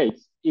positive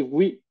rates if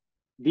we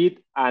did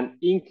an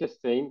ink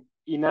stain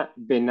in a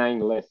benign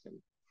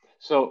lesion.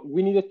 So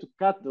we needed to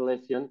cut the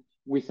lesion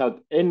without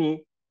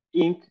any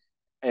ink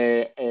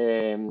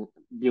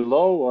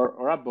below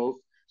or above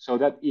so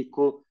that it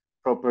could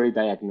properly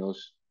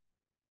diagnose.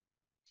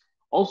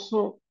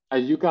 Also,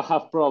 as you can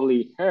have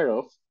probably heard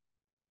of,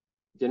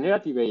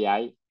 generative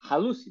AI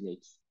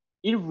hallucinates.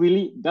 It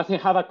really doesn't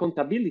have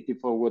accountability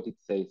for what it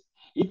says.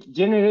 It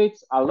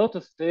generates a lot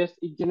of tests,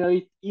 it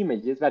generates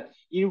images, but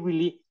it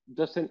really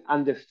doesn't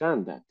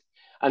understand that.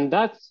 And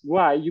that's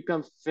why you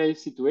can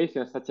face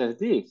situations such as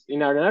this.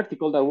 In an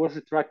article that was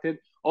retracted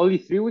only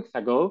 3 weeks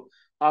ago,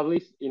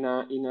 published in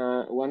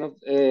one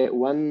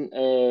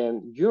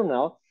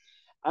journal,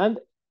 and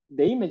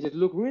the images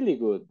look really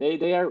good.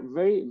 They are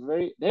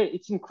very.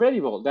 It's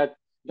incredible that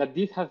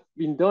this has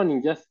been done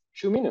in just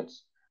 2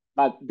 minutes,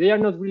 but they are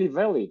not really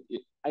valid.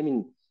 I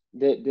mean,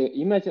 the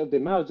image of the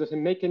mouse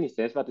doesn't make any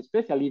sense, but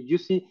especially if you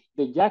see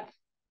the jack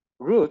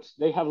roots,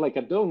 they have like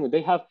a donut,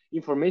 they have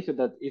information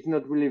that is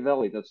not really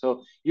valid.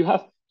 So you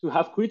have to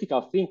have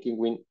critical thinking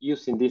when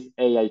using these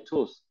AI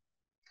tools.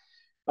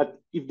 But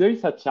if there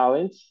is a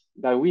challenge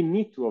that we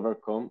need to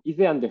overcome, is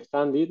the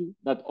understanding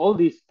that all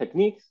these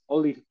techniques,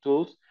 all these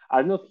tools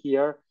are not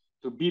here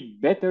to be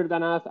better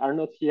than us, are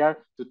not here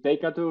to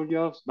take out our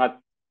jobs, but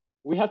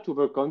we have to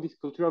overcome this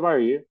cultural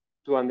barrier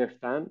to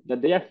understand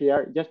that they are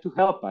here just to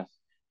help us,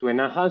 to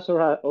enhance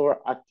our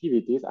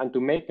activities, and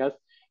to make us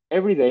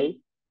every day,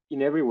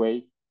 in every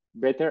way,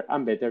 better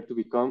and better to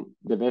become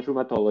the best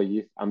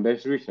rheumatologist and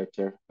best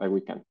researcher that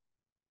we can.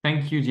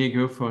 Thank you,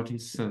 Diego, for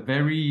this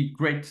very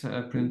great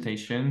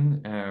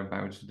presentation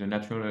about the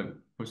natural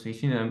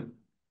processing and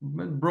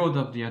broad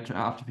of the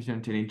artificial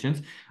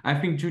intelligence. I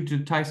think due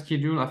to tight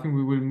schedule, I think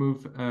we will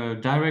move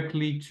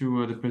directly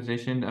to the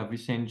presentation of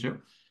Vincenzo.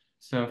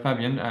 So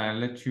Fabian, I'll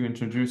let you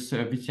introduce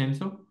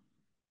Vincenzo.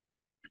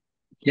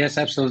 Yes,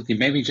 absolutely.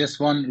 Maybe just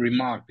one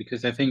remark,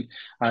 because I think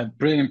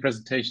brilliant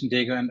presentation,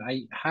 Diego. And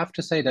I have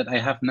to say that I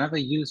have never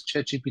used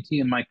ChatGPT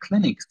in my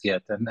clinics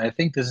yet. And I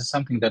think this is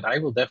something that I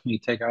will definitely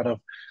take out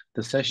of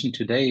the session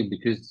today,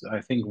 because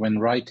I think when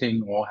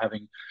writing or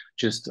having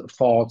just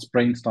thoughts,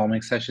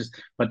 brainstorming sessions,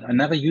 but I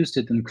never used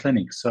it in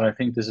clinics. So I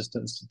think this is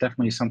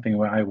definitely something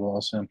where I will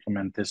also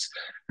implement this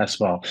as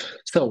well.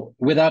 So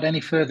without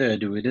any further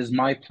ado, it is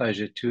my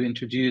pleasure to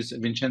introduce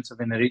Vincenzo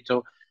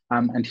Venerito.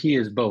 And he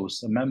is both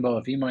a member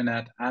of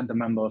EMEUNET and a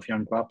member of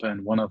Young GRAPPA,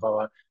 and one of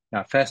our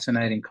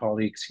fascinating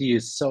colleagues. He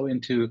is so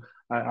into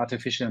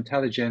artificial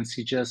intelligence.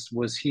 He just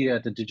was here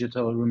at the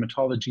Digital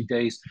Rheumatology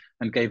Days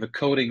and gave a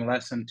coding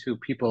lesson to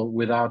people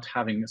without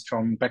having a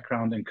strong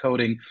background in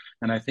coding.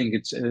 And I think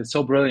it's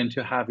so brilliant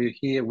to have you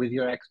here with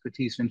your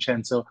expertise,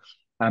 Vincenzo,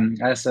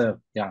 as a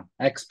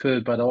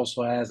expert, but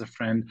also as a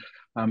friend.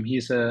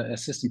 He's an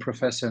assistant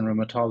professor in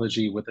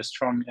rheumatology with a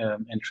strong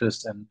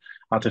interest in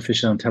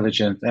artificial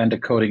intelligence and the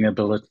coding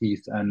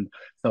abilities. And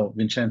so,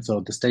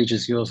 Vincenzo, the stage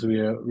is yours. We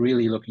are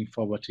really looking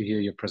forward to hear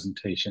your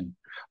presentation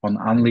on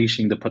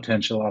unleashing the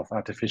potential of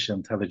artificial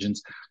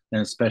intelligence,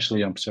 and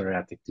especially on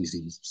psoriatic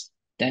diseases.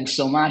 Thanks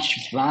so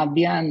much,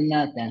 Fabian.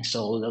 Thanks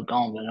all the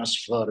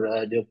conveners for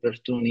the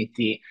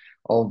opportunity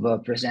of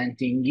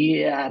presenting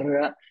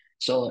here.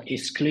 So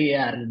it's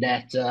clear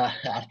that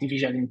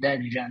artificial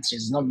intelligence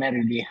is not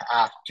merely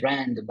a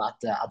trend, but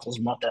a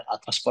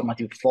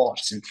transformative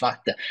force. In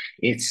fact,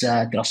 its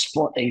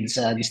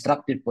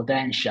disruptive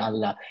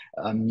potential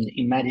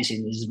in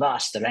medicine is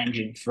vast,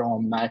 ranging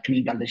from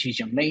clinical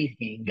decision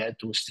making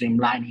to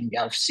streamlining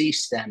health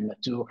system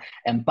to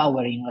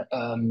empowering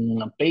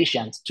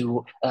patients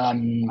to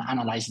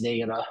analyze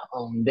their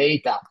own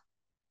data.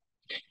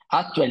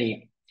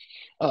 Actually,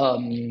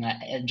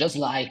 just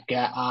like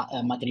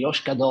a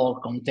Matryoshka doll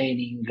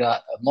containing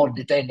more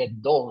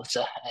detailed dolls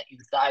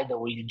inside,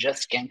 we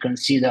just can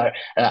consider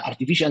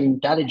artificial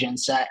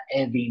intelligence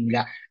having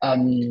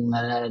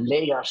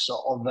layers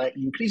of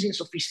increasing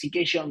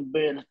sophistication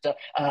built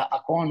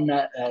upon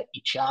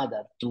each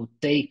other to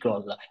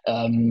tackle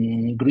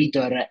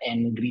greater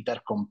and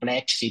greater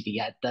complexity.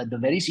 At the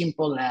very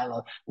simple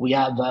level, we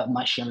have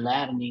machine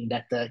learning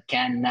that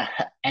can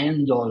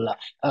handle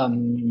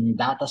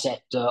data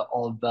set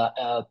of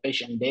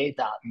patient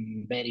data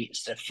very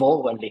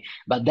straightforwardly,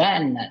 but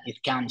then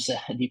it comes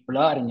deep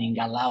learning,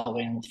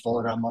 allowing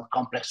for a more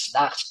complex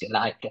tasks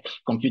like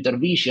computer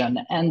vision.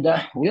 And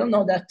we all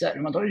know that the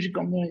rheumatology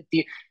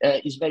community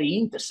is very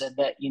interested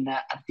in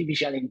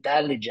artificial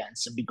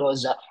intelligence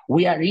because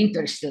we are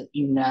interested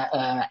in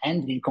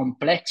handling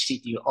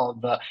complexity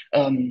of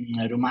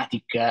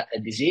rheumatic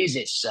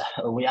diseases.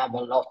 We have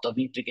a lot of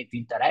intricate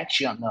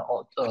interaction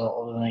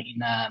in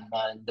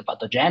the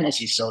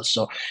pathogenesis,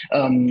 also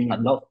a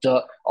lot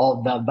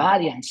of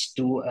variants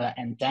to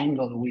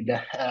entangle with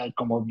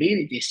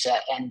comorbidities.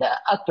 And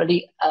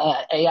actually,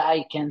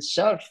 AI can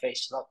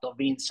surface a lot of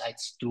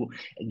insights to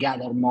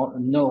gather more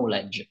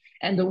knowledge.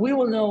 And we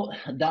will know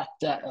that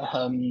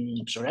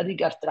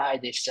psoriatic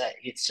arthritis,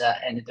 it's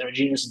an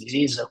heterogeneous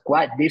disease,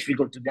 quite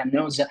difficult to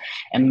diagnose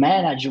and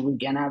manage. We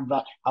can have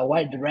a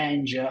wide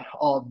range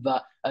of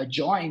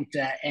joint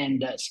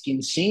and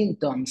skin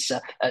symptoms.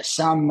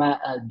 Some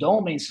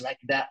domains like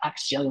the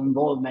axial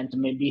involvement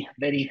may be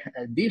very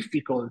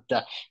difficult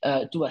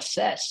to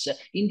assess.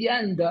 In the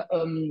end,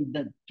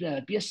 the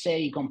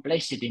PSA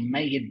complexity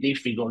make it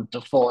difficult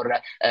for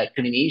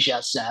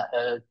clinicians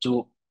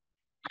to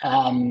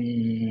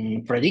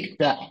predict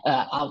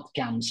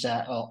outcomes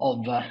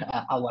of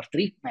our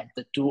treatment,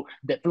 to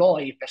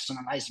deploy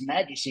personalized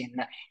medicine,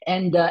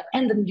 and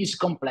this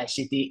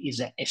complexity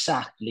is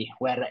exactly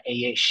where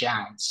AI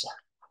shines.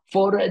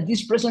 For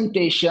this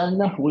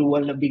presentation, we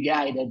will be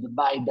guided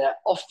by the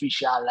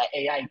official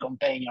AI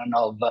companion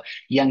of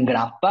Ian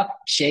Grappa,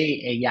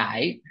 Say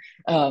AI.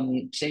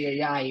 Say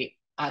AI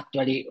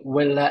actually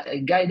will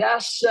guide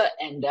us,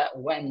 and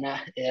when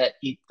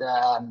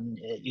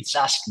it's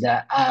asked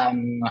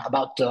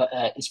about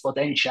its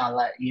potential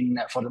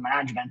for the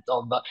management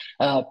of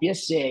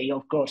PSA,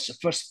 of course, the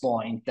first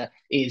point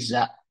is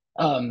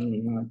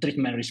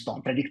treatment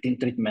response, predicting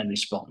treatment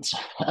response.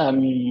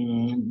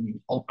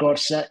 Of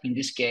course, in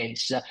this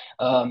case,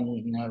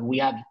 we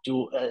have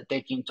to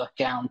take into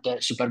account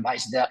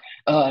supervised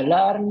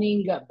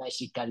learning,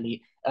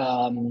 basically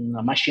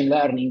machine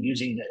learning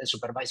using a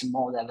supervised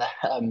model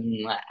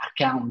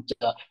account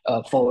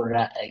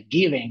for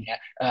giving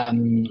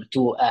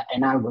to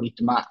an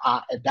algorithm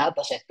a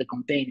data set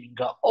containing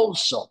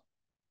also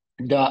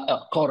the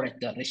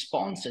correct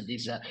response.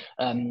 This is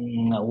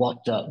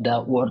what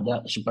the word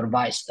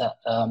supervised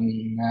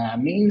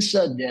means.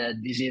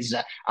 This is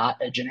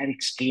a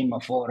generic scheme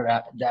for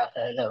the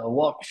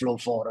workflow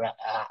for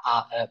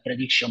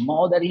prediction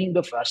modeling.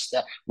 First,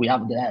 we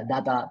have the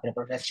data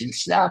preprocessing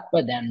step,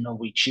 then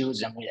we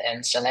choose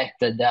and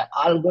select the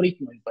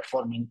algorithm, we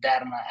perform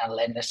internal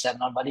and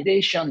external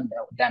validation,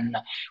 then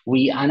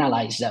we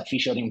analyze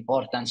feature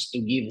importance to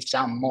give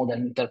some model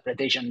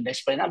interpretation and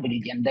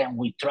explainability, and then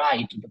we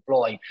try to deploy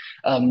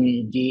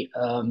the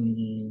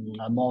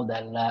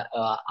model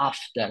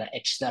after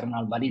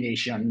external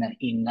validation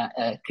in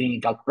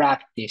clinical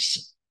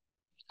practice.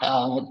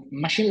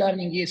 Machine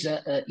learning is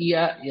a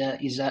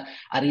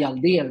real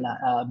deal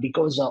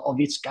because of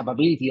its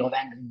capability of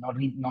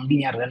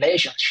nonlinear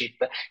relationship.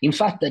 In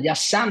fact, the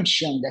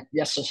assumption that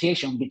the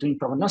association between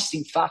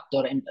prognostic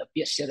factor and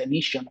PSA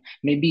remission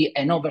may be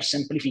an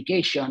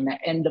oversimplification,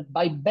 and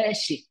by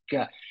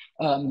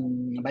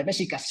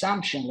basic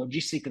assumption,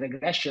 logistic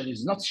regression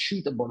is not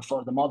suitable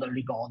for the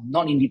modeling of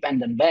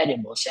non-independent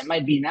variables and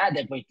might be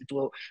inadequate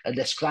to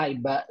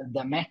describe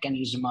the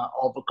mechanism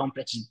of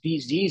complex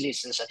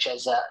diseases such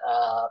as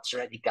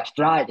psoriatic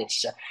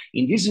arthritis.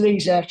 In this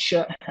research,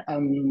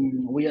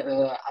 I'm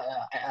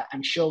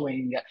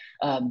showing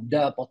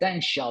the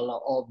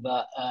potential of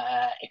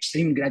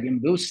extreme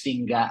gradient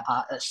boosting,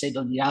 a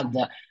state-of-the-art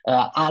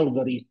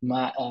algorithm,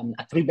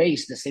 a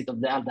tree-based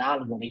state-of-the-art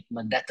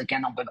algorithm that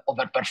can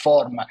overperform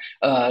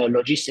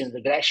logistic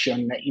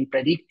regression in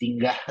predicting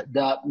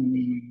the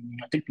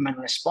treatment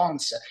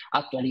response.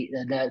 Actually,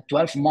 the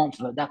 12-month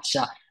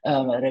DAXA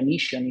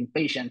remission in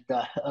patient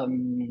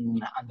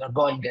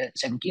undergoing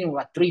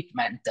seroquinumab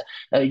treatment.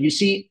 You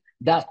see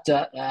that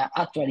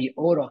actually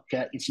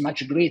OROC is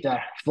much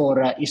greater for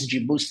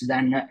ECG boost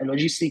than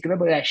logistic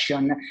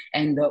regression,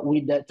 and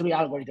with the three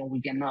algorithm we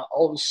can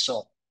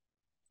also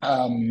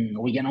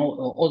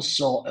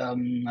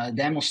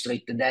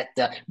demonstrate that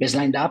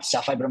baseline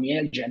DAPSA,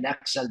 fibromyalgia, and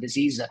axial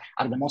disease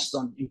are the most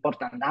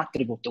important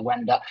attribute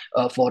when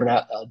for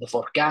the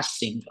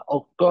forecasting.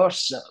 Of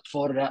course,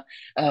 for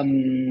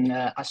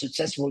a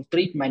successful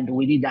treatment,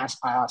 we need a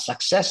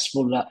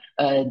successful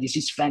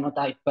disease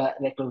phenotype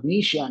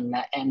recognition,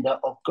 and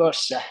of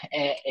course,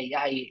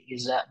 AI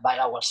is by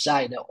our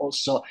side.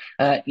 Also,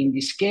 in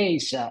this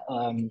case,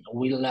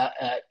 will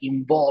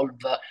involve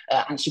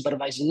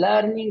unsupervised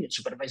learning.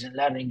 Supervised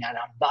learning are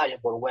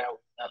unvaluable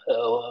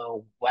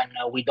when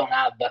we don't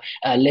have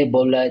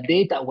label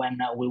data, when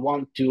we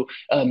want to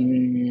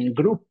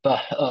group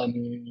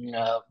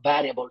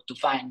variable to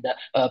find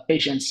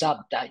patient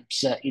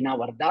subtypes in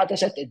our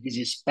dataset. This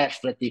is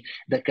perfectly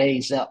the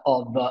case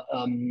of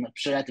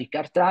psoriatic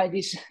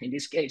arthritis. In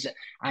this case,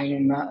 I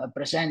am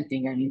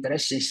presenting an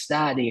interesting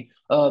study,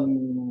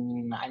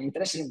 an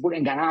interesting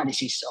Boolean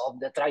analysis of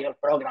the trial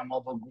program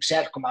of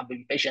guselkumab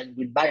in patients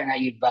with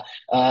bio-naive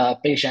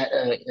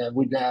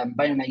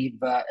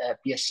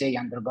PSA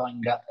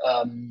undergoing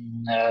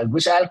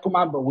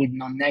guselkumab with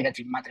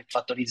non-negative matrix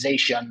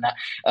factorization.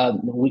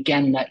 We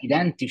can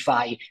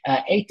identify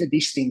 8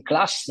 distinct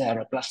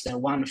clusters. Cluster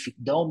 1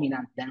 fit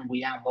dominant, then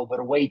we have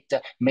overweight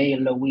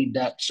male with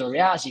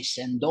psoriasis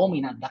and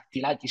dominant,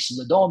 dactylitis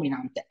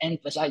dominant,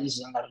 enthesitis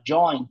and large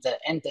joint,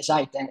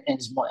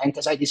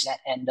 enthesitis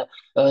and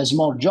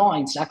small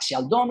joints,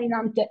 axial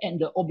dominant,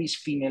 and obese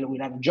female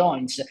with large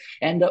joints.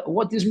 And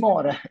what is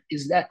more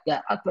is that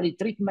actually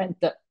treatment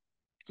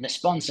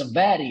response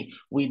vary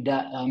with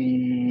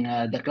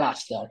the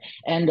cluster.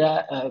 And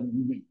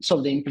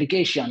so the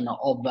implication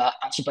of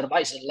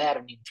unsupervised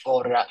learning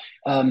for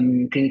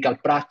clinical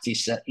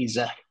practice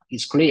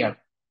is clear.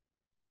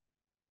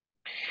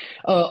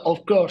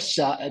 Of course,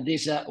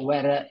 these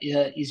were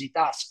easy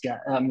tasks.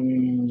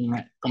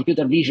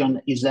 Computer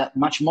vision is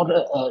much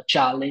more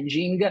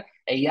challenging.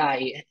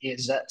 AI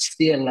is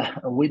still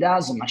with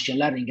us. Machine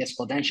learning has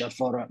potential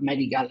for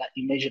medical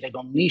image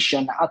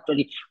recognition.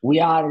 Actually, we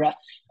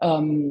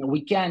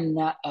can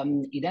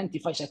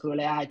identify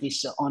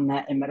sacroiliitis on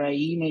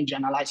MRI image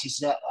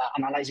analysis,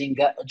 analyzing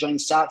joint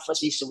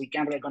surfaces. We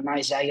can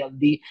recognize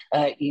ILD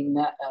in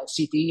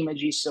CT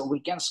images.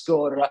 We can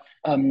score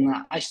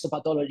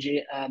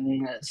histopathology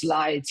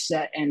slides,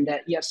 and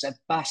years have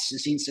passed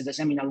since the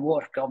seminal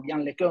work of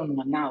Jan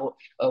LeCun, now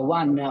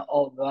one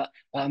of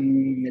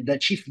the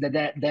chief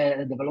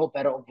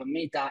developer of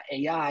Meta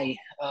AI,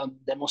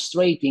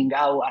 demonstrating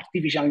how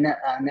artificial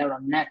neural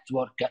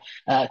network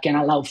can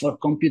allow for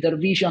computer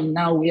vision.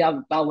 Now we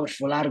have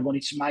powerful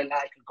algorithms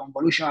like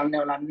convolutional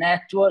neural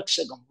networks.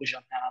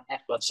 Convolutional neural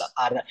networks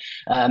are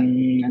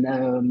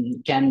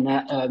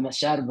can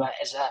serve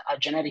as a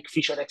generic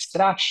feature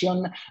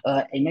extraction.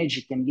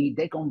 Image can be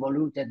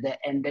deconvoluted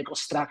and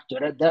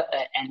deconstructed,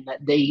 and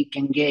they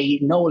can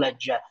gain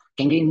knowledge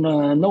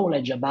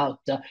about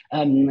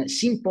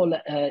simple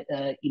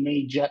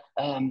image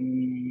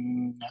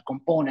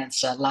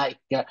components like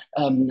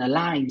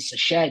lines,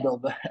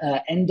 shadow,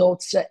 and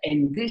dots.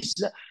 And this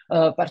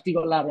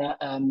particular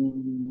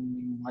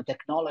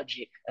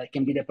technology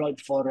can be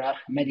deployed for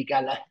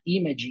medical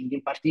imaging.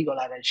 In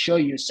particular, I'll show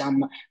you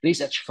some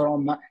research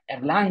from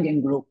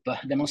Erlangen group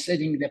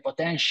demonstrating the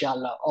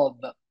potential of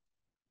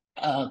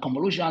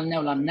convolutional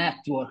neural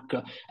network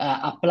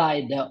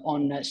applied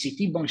on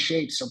CT bone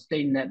shapes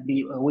obtained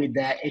with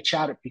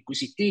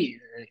HRPQCT.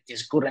 It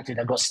is currently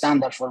the gold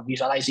standard for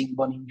visualizing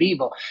bone in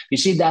vivo. You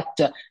see that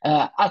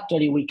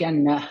actually we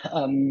can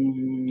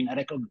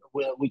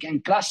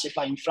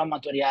classify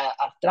inflammatory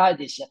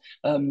arthritis.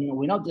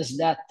 We notice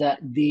that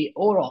the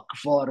OROC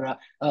for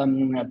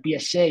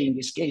PSA in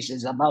this case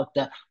is about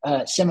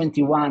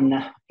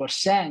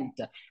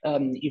 71%.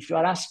 If you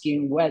are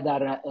asking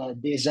whether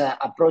this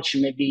approach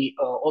may be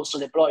also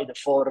deployed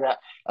for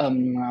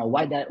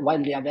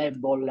widely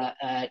available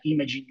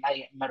imaging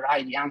like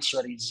MRI, the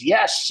answer is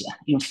yes.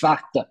 In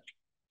fact,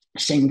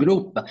 same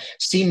group,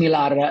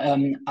 similar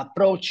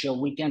approach.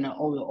 We can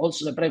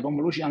also deploy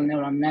convolutional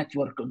neural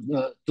network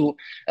to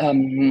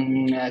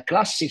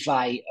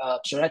classify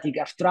psoriatic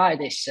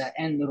arthritis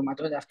and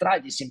rheumatoid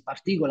arthritis. In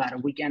particular,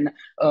 we can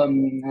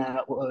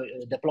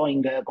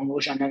deploying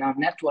convolutional neural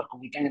network.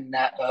 We can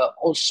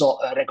also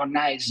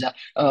recognize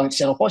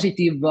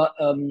seropositive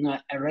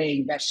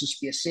array versus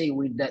PSA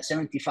with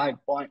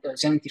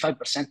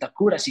 75%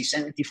 accuracy,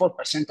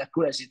 74%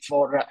 accuracy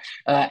for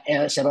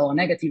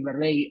seronegative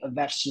array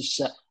versus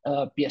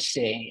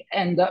PSA.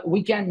 And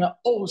we can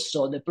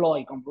also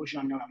deploy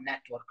convolutional neural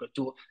network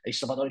to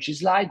histopathology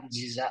slide.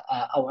 This is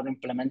our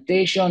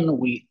implementation.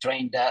 We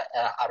trained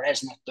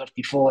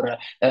ResNet34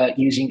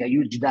 using a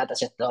huge data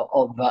set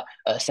of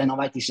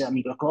synovitis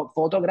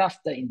microphotograph.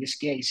 In this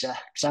case,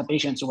 some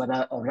patients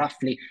were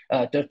roughly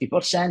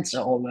 30%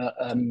 of the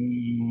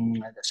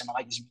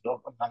synovitis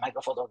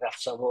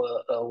microphotographs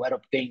were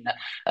obtained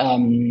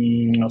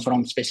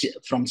from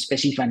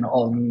specimen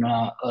on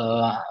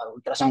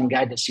ultrasound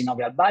guided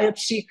synovial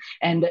biopsy.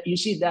 And you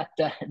see that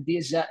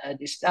this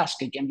task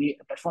can be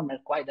performed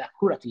quite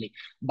accurately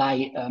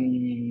by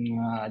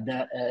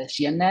the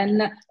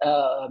CNN,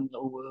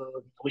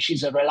 which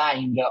is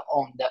relying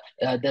on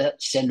the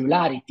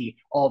cellularity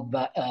of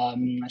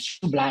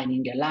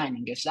sublining and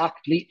lining,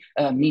 exactly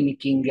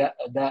mimicking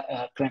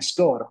the Crane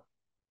score.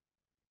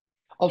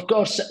 Of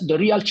course, the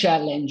real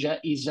challenge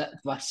is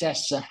to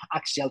assess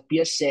axial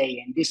PSA.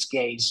 In this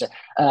case,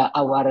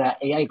 our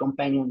AI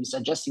companion is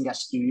suggesting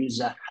us to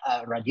use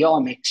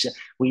radiomics.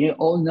 We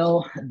all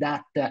know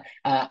that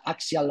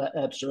axial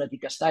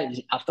psoriatic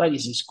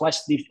arthritis is quite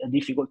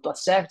difficult to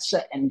assess,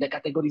 and the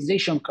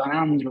categorization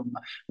conundrum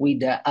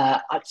with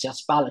axial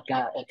SPAL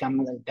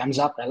comes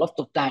up a lot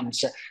of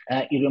times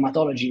in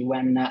rheumatology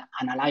when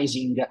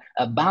analyzing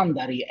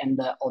boundary and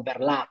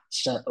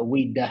overlaps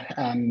with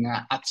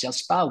axial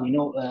SPAL. We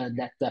know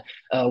that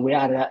we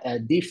are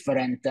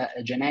different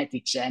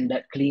genetics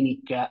and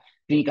clinical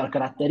clinical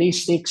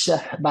characteristics,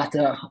 but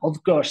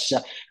of course,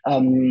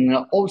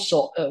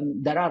 also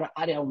there are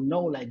areas of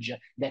knowledge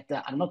that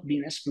are not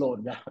being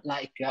explored,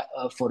 like,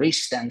 for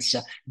instance,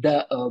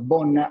 the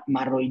bone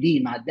marrow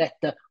edema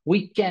that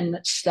we can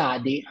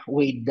study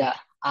with the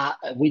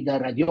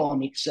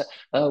radiomics,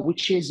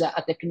 which is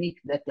a technique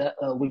that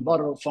we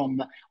borrow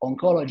from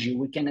oncology.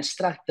 We can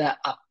extract a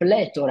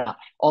plethora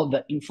of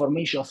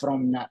information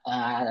from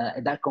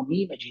DACOM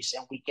images,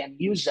 and we can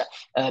use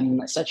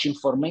such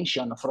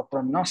information for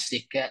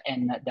prognostic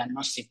and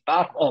diagnostic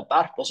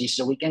purposes.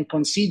 So we can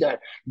consider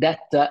that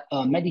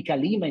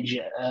medical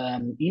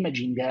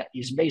imaging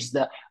is based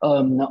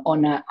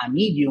on a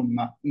medium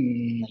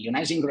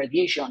ionizing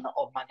radiation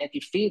of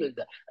magnetic field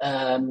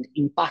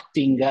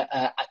impacting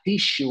a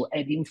tissue,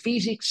 and in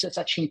physics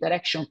such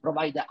interaction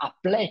provide a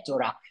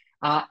plethora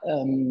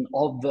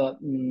of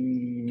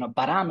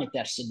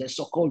parameters, the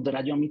so-called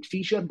radiomic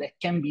feature, that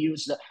can be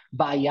used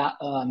via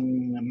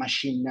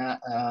machine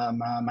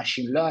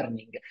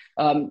learning.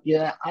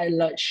 Yeah,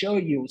 I'll show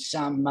you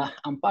some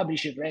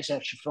unpublished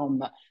research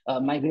from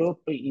my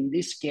group. In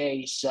this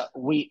case,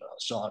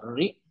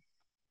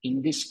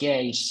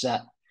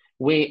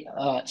 we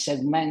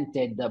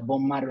segmented the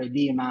bone marrow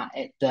edema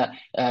at the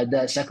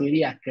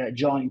sacroiliac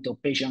joint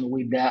of patients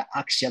with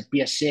axial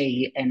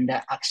PSA and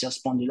axial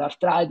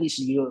spondyloarthritis.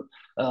 You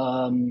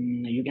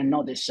can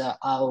notice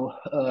how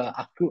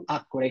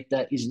accurate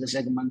is the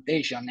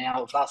segmentation and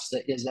how fast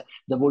is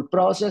the whole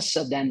process.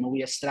 Then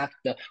we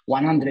extract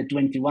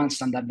 121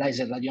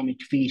 standardized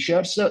radiomic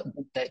features.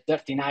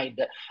 39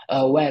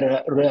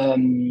 were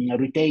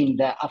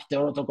retained after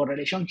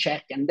autocorrelation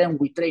check, and then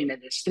we trained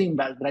the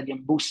stream-wide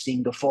gradient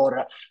boosting for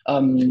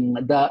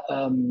the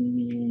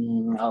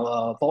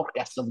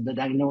forecast of the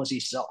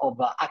diagnosis of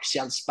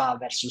axial SPA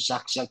versus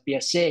axial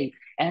PSA.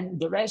 And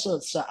the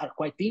results are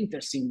quite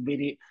interesting,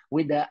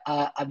 with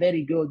a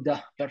very good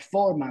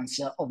performance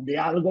of the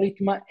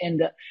algorithm.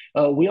 And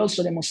we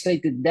also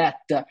demonstrated that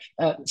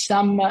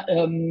some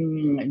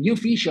new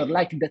feature,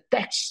 like the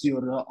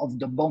texture of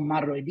the bone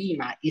marrow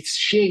edema, its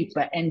shape,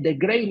 and the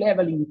gray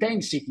level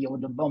intensity of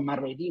the bone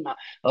marrow edema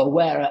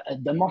were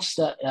the most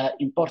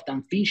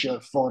important feature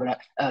for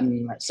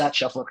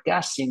such a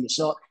forecasting.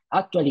 So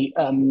actually,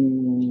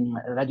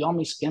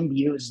 radiomics can be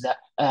used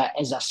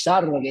as a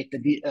surrogate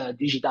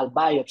digital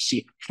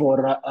biopsy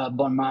for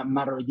bone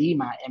marrow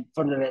edema, and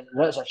further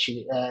research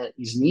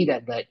is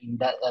needed in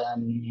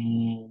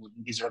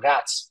these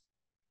regards.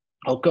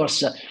 Of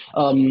course,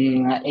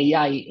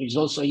 AI is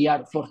also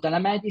here for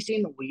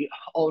telemedicine. We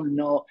all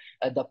know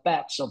the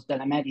perks of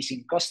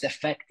telemedicine: cost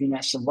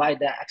effectiveness,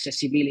 wide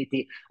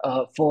accessibility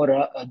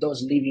for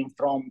those living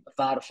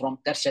far from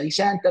tertiary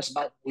centers.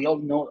 But we all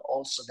know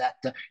also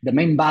that the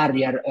main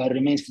barrier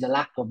remains the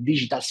lack of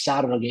digital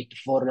surrogate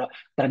for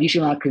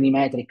traditional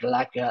clinimetric,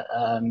 like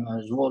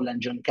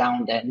swollen joint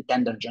count and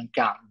tender joint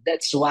count.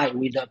 That's why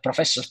with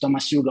Professor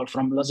Thomas Hugel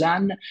from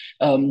Lausanne,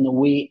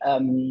 we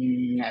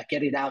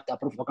carried out a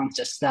proof of concept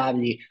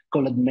study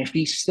called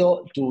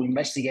Mephisto to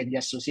investigate the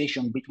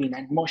association between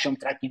motion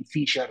tracking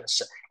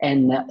features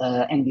and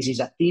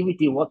disease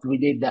activity. What we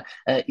did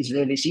is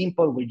really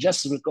simple. We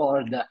just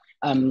record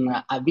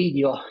a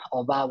video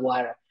of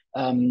our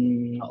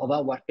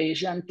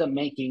patient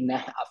making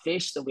a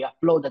fist. We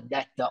uploaded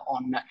that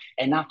on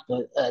an app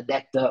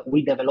that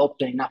we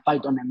developed in a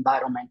Python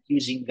environment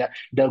using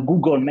the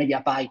Google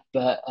MediaPipe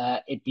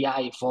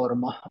API for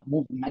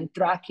movement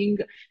tracking.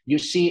 You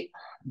see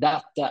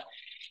that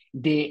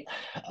the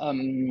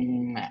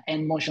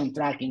end motion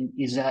tracking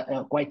is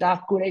quite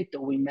accurate.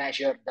 We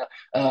measured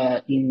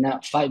in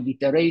 5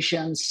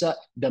 iterations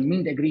the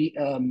mean degree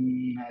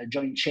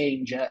joint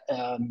change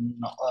and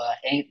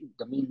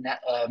the mean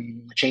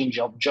change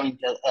of joint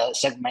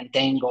segment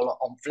angle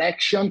on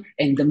flexion,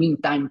 and the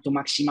mean time to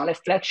maximal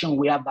flexion.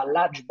 We have a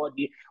large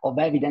body of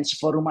evidence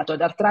for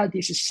rheumatoid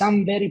arthritis,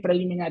 some very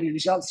preliminary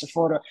results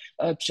for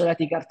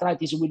psoriatic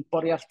arthritis with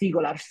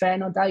polyarticular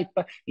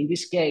phenotype. In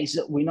this case,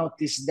 we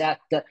noticed that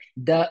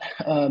the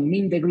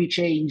mean degree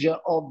change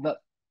of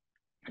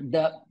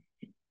the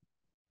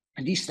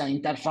distal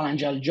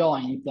interphalangeal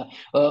joint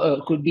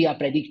could be a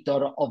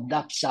predictor of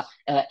DAPSA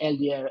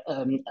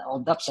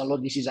of DAPSA low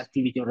disease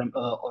activity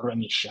or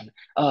remission.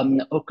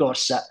 Of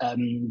course,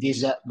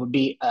 this would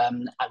be a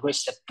great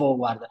step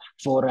forward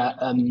for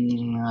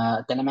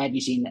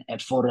telemedicine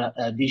and for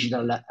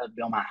digital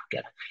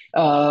biomarker.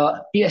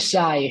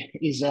 PSI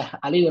is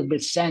a little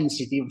bit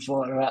sensitive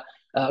for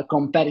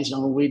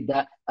comparison with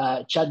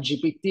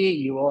ChatGPT.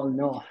 You all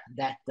know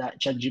that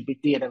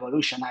ChatGPT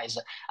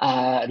revolutionized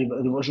our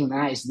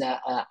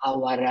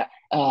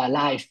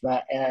life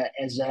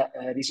as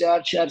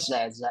researchers,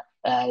 as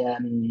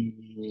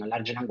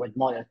large language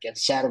model can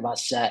serve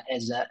us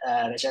as a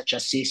research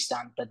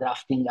assistant,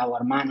 drafting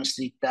our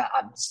manuscript,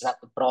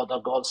 abstract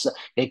protocols.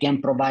 They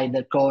can provide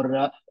the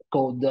core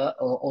code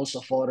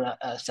also for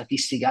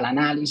statistical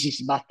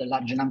analysis, but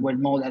large language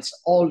models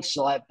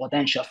also have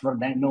potential for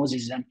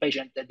diagnosis and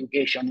patient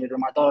education in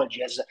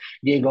rheumatology, as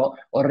Diego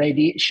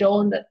already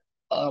shown.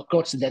 of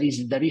course, there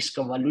is the risk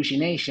of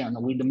hallucination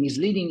with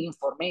misleading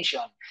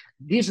information.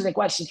 This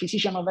requires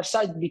physician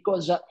oversight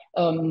because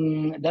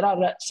there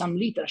are some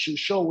literature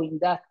showing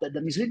that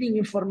the misleading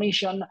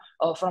information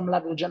from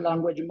large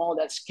language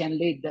models can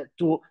lead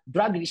to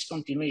drug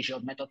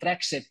discontinuation,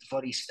 methotrexate,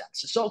 for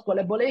instance. So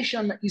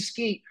collaboration is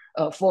key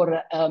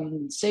for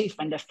safe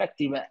and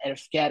effective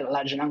healthcare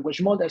large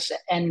language models,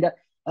 and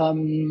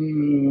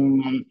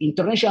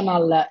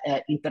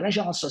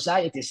international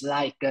societies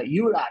like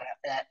EULAR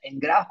and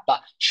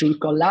GRAPPA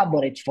should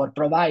collaborate for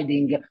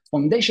providing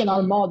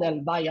foundational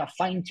model via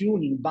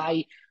fine-tuning,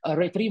 by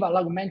retrieval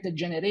augmented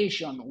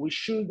generation. We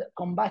should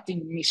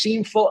combating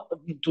misinfo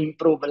to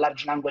improve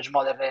large language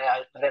model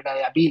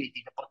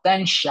reliability. The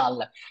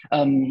potential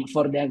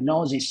for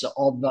diagnosis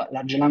of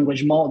large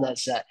language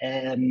models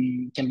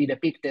can be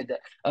depicted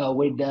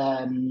with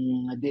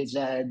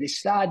this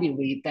study.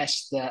 We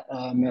test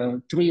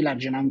 3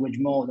 large language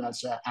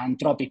models,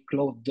 Anthropic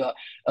Claude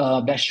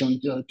version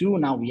 2.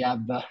 Now we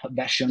have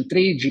version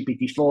 3,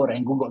 GPT-4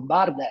 and Google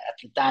Bard. At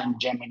the time,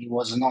 Gemini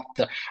was not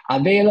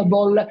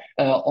available.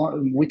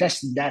 We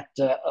tested that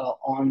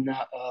on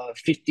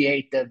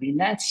 58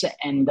 vignettes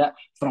and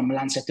from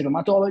Lancet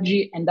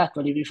Rheumatology, and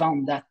actually we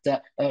found that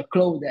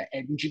Claude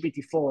and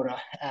GPT-4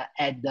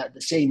 had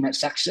the same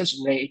success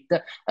rate,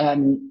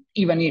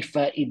 even if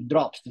it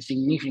drops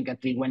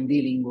significantly when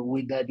dealing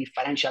with the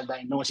differential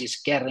diagnosis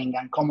carrying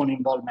uncommon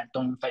involvement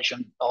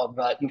of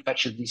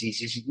infectious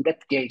diseases. In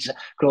that case,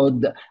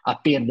 Claude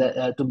appeared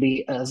to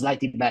be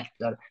slightly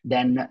better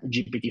than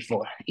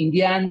GPT-4. In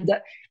the end,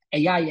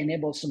 AI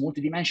enables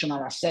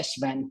multidimensional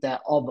assessment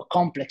of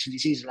complex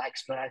disease like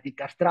psoriatic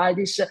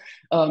arthritis.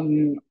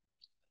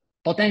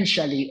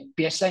 Potentially,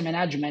 PSI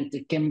management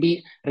can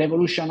be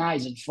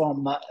revolutionized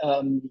from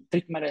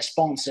treatment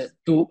response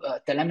to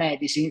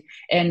telemedicine,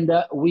 and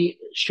we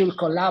should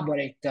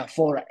collaborate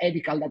for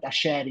ethical data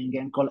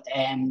sharing,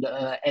 and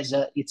as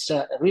it's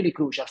really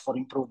crucial for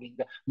improving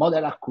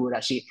model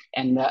accuracy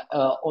and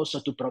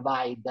also to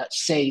provide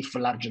safe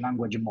large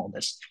language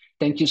models.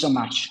 Thank you so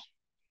much.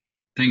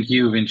 Thank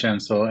you,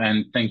 Vincenzo,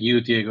 and thank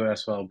you, Diego,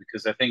 as well,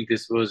 because I think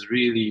this was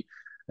really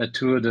a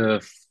tour de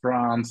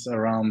France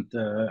around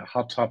the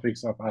hot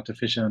topics of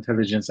artificial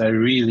intelligence. I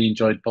really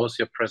enjoyed both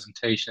your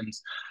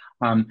presentations.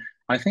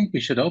 I think we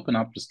should open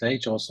up the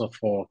stage also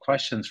for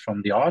questions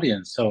from the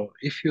audience. So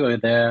if you are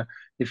there,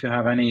 if you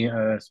have any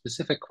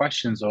specific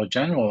questions or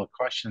general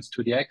questions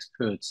to the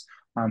experts,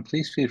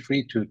 please feel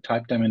free to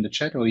type them in the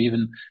chat, or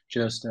even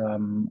just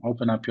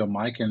open up your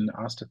mic and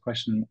ask the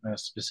question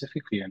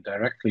specifically and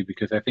directly,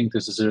 because I think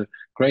this is a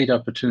great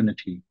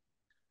opportunity.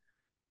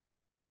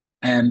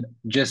 And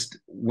just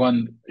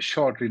one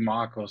short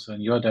remark also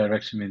in your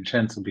direction,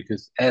 Vincenzo,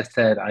 because as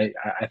said, I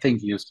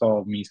think you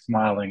saw me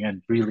smiling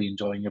and really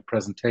enjoying your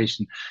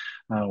presentation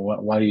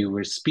while you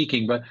were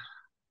speaking. But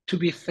to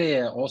be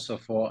fair also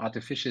for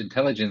artificial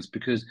intelligence,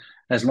 because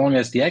as long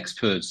as the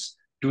experts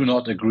do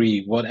not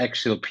agree what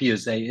actual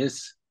PSA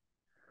is,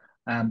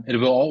 it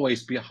will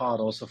always be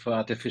hard also for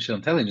artificial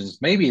intelligence.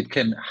 Maybe it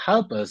can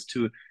help us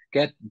to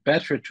get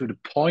better to the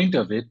point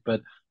of it,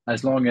 but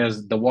as long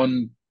as the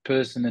one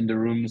person in the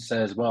room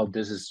says, well,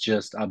 this is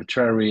just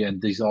arbitrary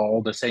and these are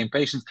all the same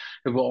patients,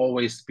 it will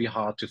always be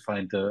hard to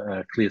find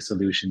a clear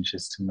solution,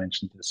 just to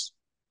mention this.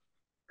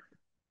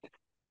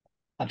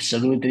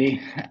 Absolutely.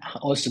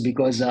 Also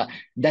because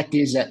that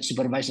is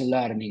supervised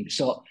learning.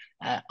 So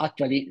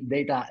actually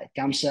data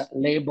comes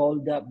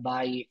labeled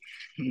by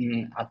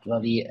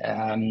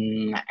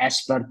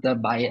expert,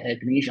 by a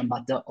clinician,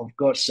 but of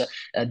course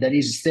there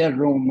is still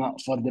room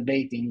for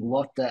debating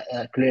what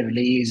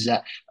clearly is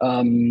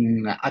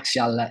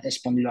axial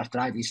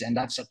spondyloarthritis and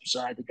axial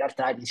psoriatic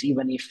arthritis,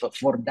 even if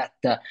for that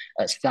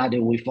study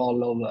we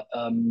follow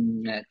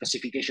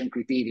classification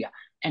criteria.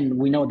 And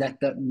we know that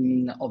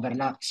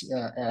overlaps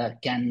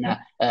can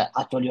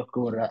actually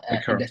occur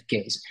in that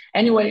case.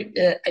 Anyway,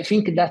 I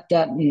think that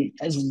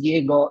as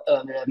Diego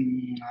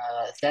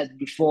said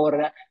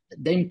before,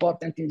 the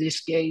important in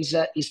this case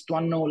is to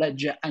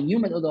acknowledge a new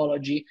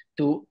methodology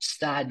to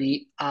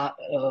study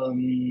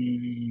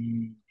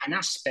an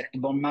aspect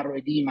of bone marrow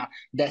edema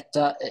that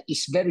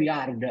is very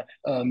hard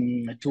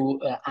to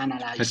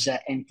analyze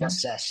and to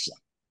assess.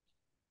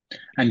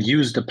 And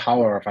use the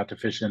power of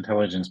artificial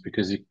intelligence,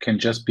 because it can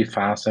just be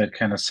faster, it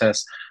can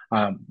assess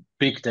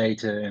big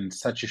data in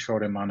such a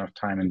short amount of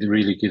time, and it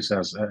really gives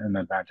us an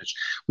advantage.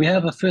 We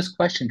have a first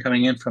question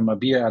coming in from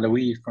Abir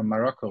Alaoui from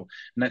Morocco,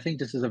 and I think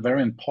this is a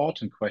very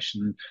important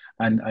question,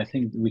 and I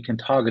think we can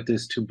target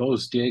this to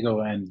both Diego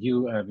and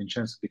you,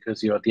 Vincenzo,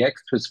 because you are the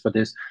experts for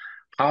this.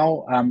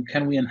 How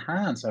can we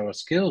enhance our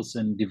skills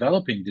in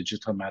developing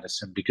digital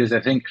medicine? Because I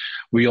think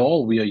we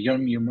are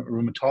young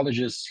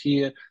rheumatologists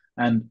here,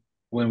 and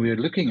when we're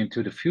looking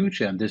into the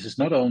future, and this is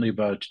not only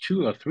about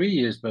 2 or 3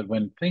 years, but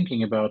when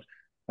thinking about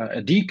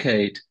a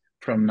decade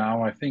from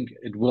now, I think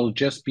it will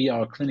just be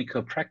our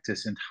clinical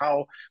practice. And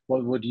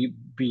what would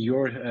be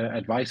your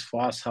advice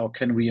for us? How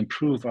can we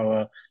improve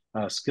our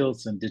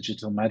skills in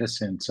digital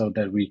medicine so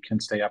that we can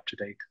stay up to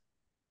date?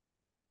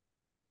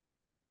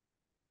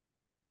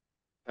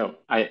 So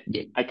I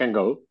can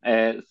go.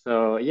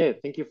 So yeah,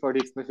 thank you for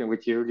this question,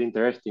 which is really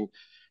interesting.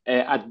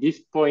 At this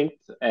point,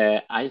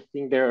 I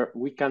think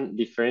we can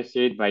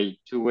differentiate by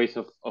two ways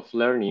of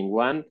learning.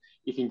 One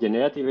is in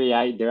generative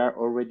AI, there are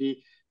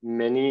already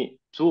many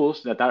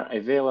tools that are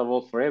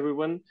available for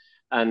everyone.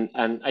 And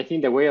I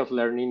think the way of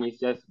learning is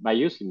just by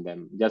using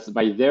them, just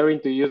by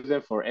daring to use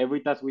them for every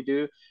task we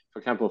do. For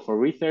example, for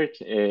research,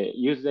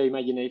 use the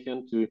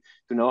imagination to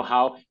know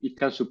how it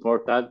can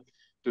support us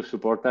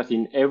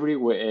in every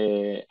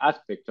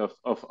aspect of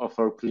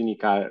our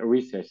clinical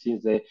research,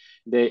 since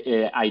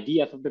the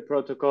ideas of the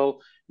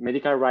protocol,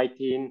 medical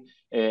writing,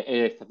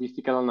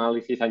 statistical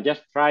analysis, and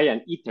just try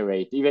and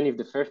iterate. Even if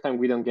the first time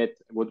we don't get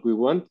what we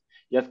want,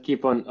 just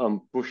keep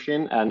on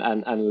pushing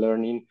and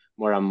learning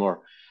more and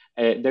more.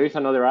 There is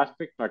another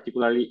aspect,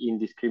 particularly in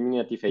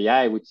discriminative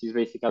AI, which is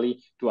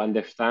basically to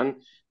understand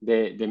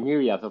the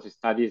myriad of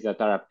studies that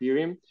are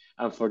appearing.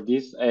 And for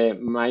this,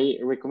 my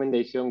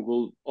recommendation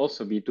will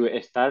also be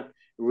to start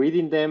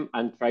reading them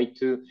and try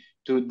to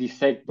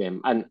dissect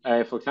them. And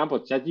for example,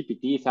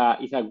 ChatGPT is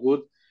a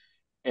good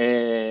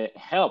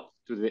help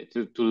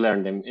to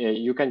learn them.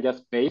 You can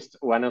just paste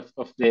one of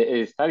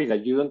the studies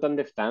that you don't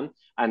understand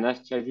and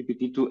ask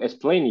ChatGPT to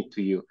explain it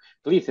to you.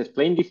 Please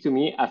explain this to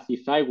me as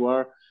if I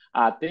were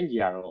a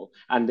 10-year-old.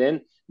 And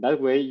then that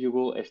way you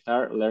will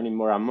start learning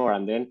more and more.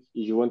 And then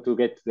if you want to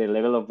get to the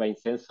level of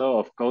Vincenzo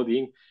of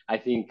coding, I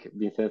think,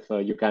 Vincenzo,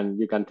 you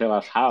can tell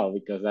us how,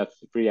 because that's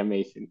pretty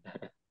amazing.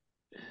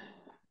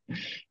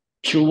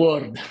 Two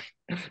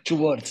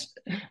words,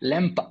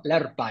 learn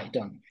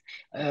Python.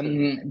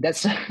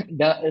 That's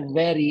the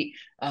very,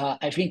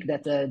 I think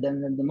that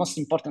the most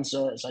important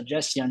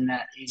suggestion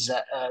is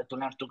to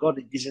learn to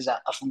code. This is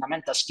a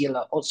fundamental skill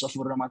also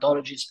for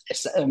rheumatologists.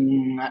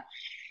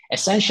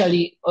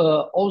 Essentially,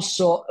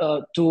 also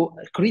to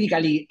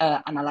critically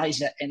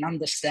analyze and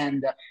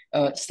understand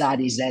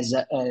studies, as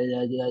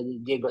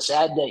Diego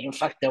said. In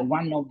fact,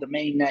 one of the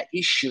main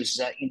issues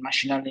in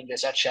machine learning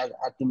research at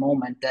the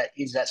moment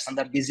is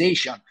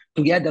standardization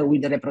together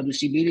with the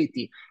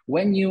reproducibility.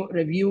 When you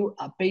review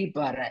a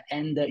paper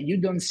and you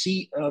don't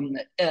see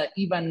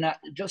even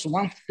just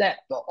one step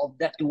of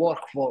that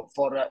work for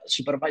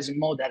supervised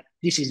model,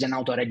 this is an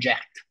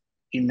auto-reject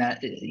in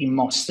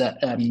most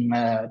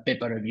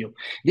paper review.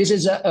 This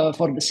is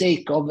for the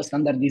sake of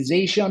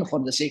standardization,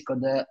 for the sake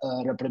of the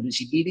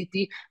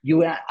reproducibility.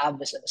 You have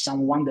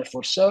some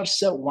wonderful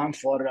source. One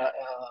for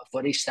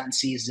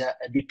instance is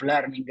deep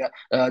learning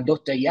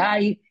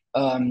 .ai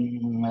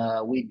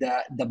with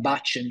the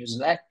batch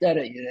newsletter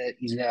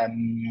is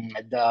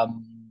the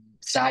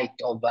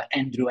site of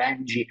Andrew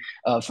Ng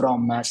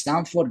from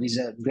Stanford. Is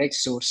a great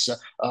source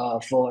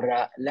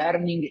for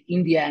learning.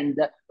 In the end,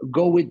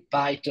 go with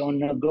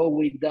Python, go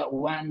with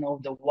one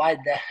of the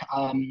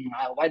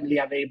widely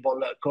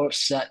available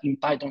course in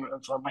Python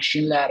for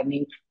machine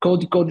learning.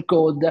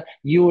 Code.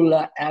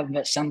 You'll have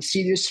some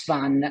serious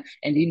fun,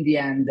 and in the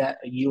end,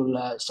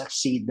 you'll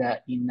succeed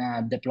in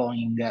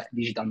deploying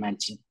digital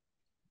medicine.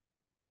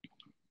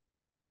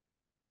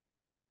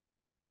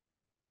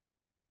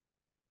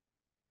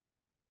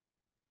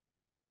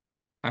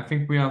 I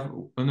think we have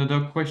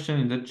another question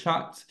in the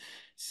chat.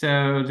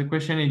 So the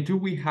question is, do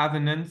we have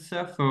an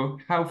answer for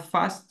how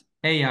fast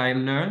AI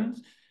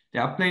learns? They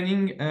are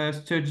planning a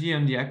study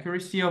on the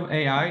accuracy of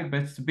AI,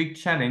 but it's a big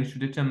challenge to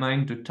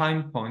determine the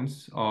time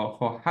points or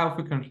for how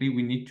frequently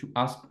we need to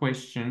ask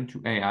questions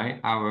to AI,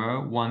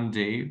 hour, 1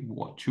 day,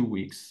 2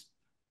 weeks.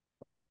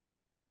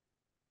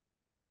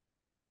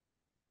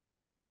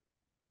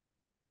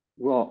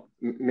 Well,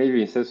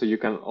 maybe so you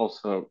can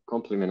also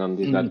compliment on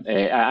this. But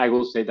I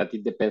will say that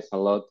it depends a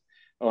lot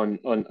on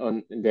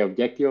the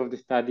objective of the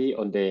study,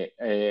 on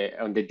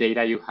the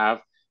data you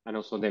have, and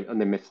also on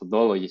the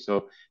methodology.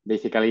 So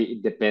basically,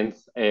 it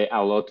depends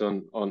a lot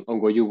on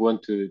what you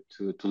want to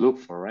look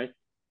for, right?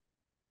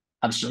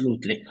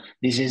 Absolutely.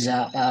 This is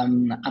a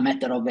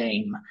matter of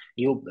aim.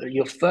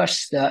 You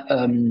first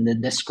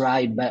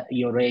describe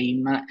your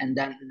aim, and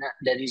then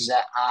there is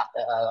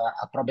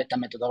a proper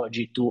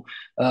methodology to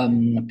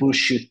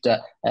push it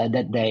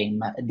that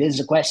aim.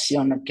 This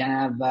question can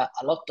have a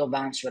lot of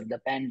answers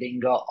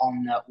depending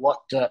on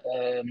what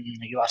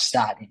you are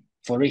studying.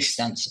 For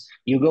instance,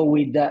 you go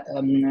with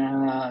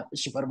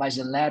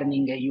supervised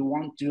learning, you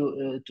want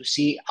to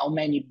see how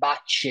many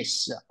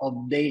batches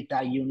of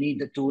data you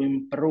need to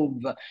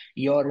improve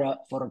your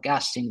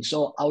forecasting.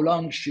 So how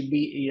long should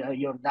be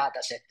your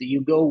data set?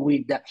 You go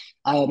with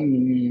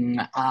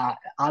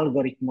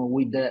algorithm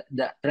with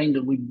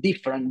trained with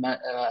different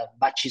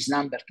batches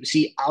number to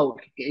see how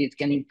it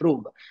can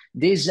improve.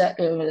 This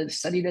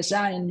study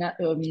design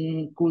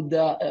could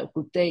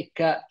take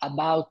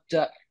about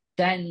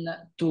 10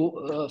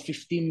 to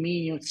 15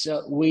 minutes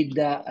with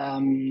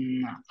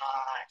an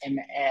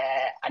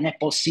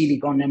Apple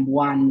Silicon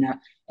M1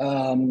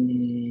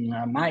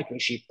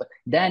 microchip.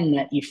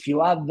 Then if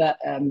you have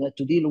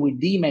to deal with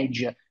the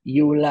image,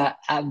 you will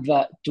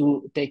have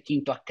to take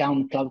into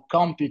account cloud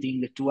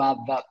computing to have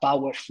a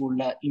powerful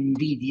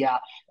NVIDIA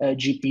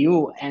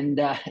GPU, and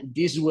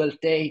this will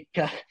take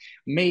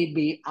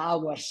maybe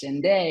hours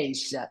and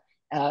days.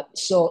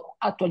 So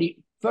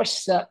actually,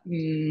 first,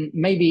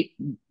 maybe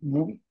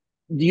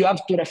you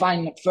have to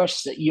refine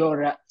first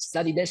your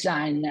study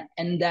design,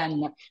 and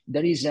then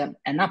there is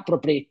an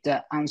appropriate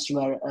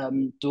answer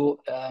to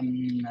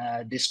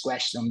this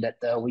question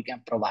that we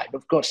can provide.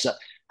 Of course,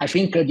 I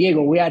think,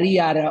 Diego, we are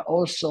here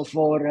also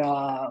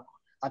for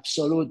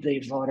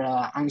absolutely for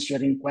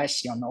answering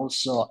questions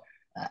also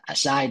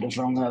aside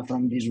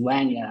from this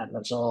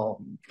webinar. So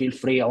feel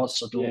free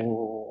also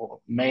to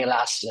mail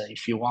us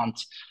if you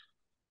want.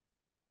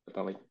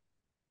 Totally.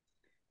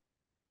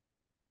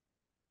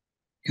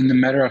 In the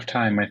matter of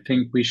time, I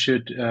think we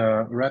should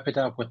wrap it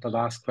up with the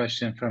last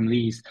question from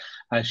Lise.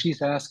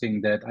 She's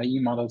asking that IE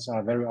models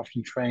are very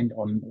often trained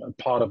on a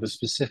part of a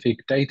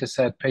specific data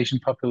set,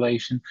 patient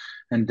population,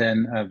 and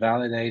then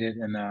validated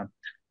in a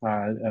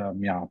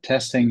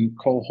testing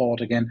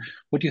cohort again.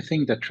 Would you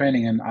think that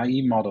training an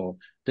IE model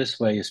this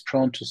way is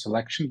prone to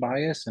selection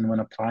bias, and when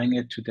applying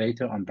it to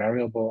data on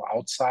variable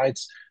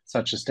outsides,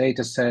 such as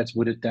data sets,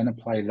 would it then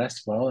apply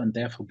less well and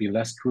therefore be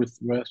less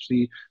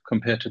truthworthy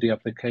compared to the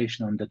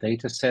application on the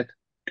data set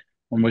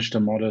on which the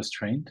model is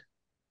trained?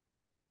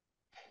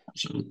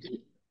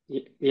 Absolutely.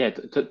 Yeah,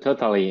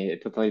 totally.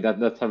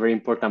 That's a very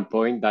important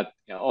point that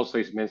also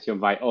is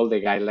mentioned by all the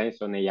guidelines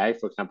on AI.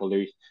 For example,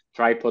 there is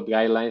tripod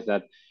guidelines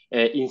that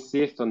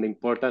insist on the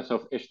importance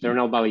of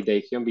external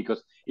validation,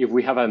 because if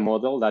we have a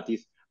model that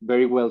is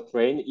very well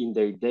trained in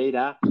their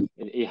data,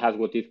 it has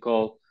what is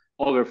called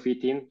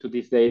overfitting to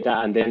this data,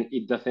 and then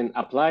it doesn't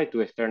apply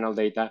to external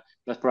data,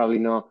 that's probably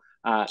not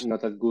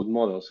a good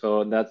model.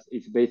 So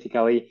it's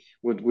basically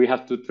what we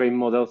have to train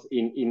models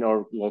in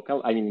our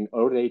in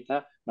our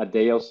data, but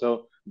they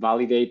also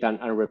validate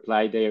and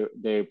reply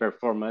their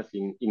performance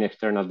in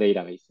external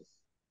databases.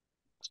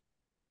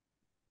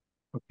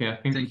 Okay, I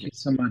think. Thank you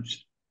so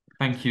much.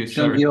 Thank you,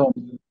 So, sir.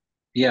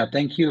 yeah,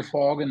 thank you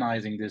for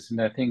organizing this. And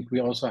I think we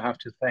also have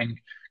to thank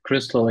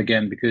Crystal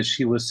again, because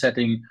she was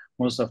setting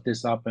most of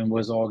this up and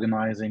was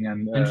organizing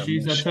and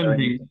she's sharing.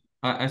 attending.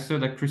 I saw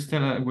that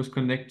Christella was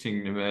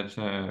connecting, but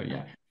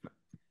yeah.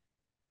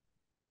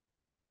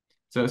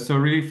 So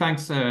really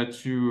thanks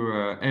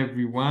to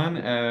everyone.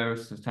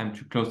 So it's time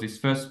to close this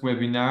first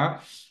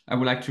webinar. I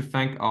would like to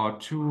thank our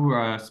two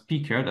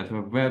speakers that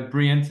were very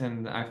brilliant,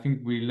 and I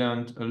think we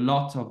learned a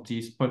lot of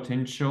this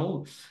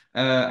potential.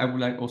 I would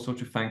like also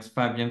to thank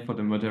Fabian for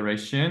the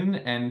moderation,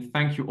 and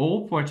thank you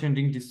all for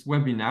attending this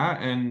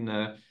webinar, and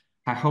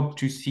I hope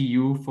to see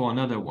you for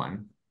another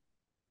one.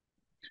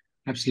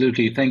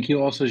 Absolutely. Thank you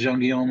also,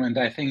 Jean-Guillaume. And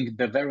I think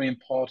the very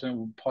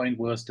important point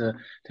was the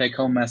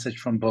take-home message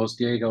from both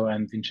Diego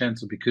and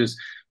Vincenzo, because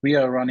we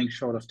are running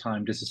short of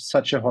time. This is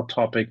such a hot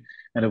topic,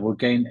 and it will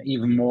gain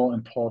even more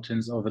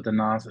importance over the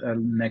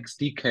next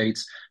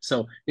decades.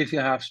 So if you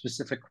have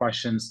specific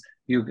questions,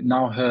 you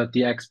now heard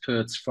the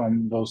experts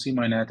from both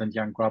EMEUNET and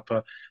Young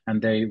Grappa, and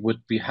they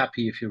would be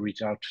happy if you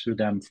reach out to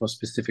them for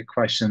specific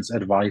questions,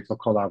 advice, or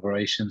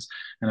collaborations.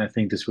 And I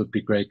think this would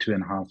be great to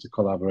enhance the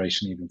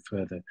collaboration even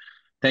further.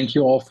 Thank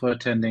you all for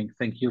attending.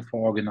 Thank you for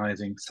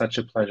organizing. Such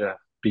a pleasure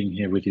being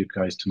here with you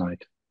guys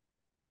tonight.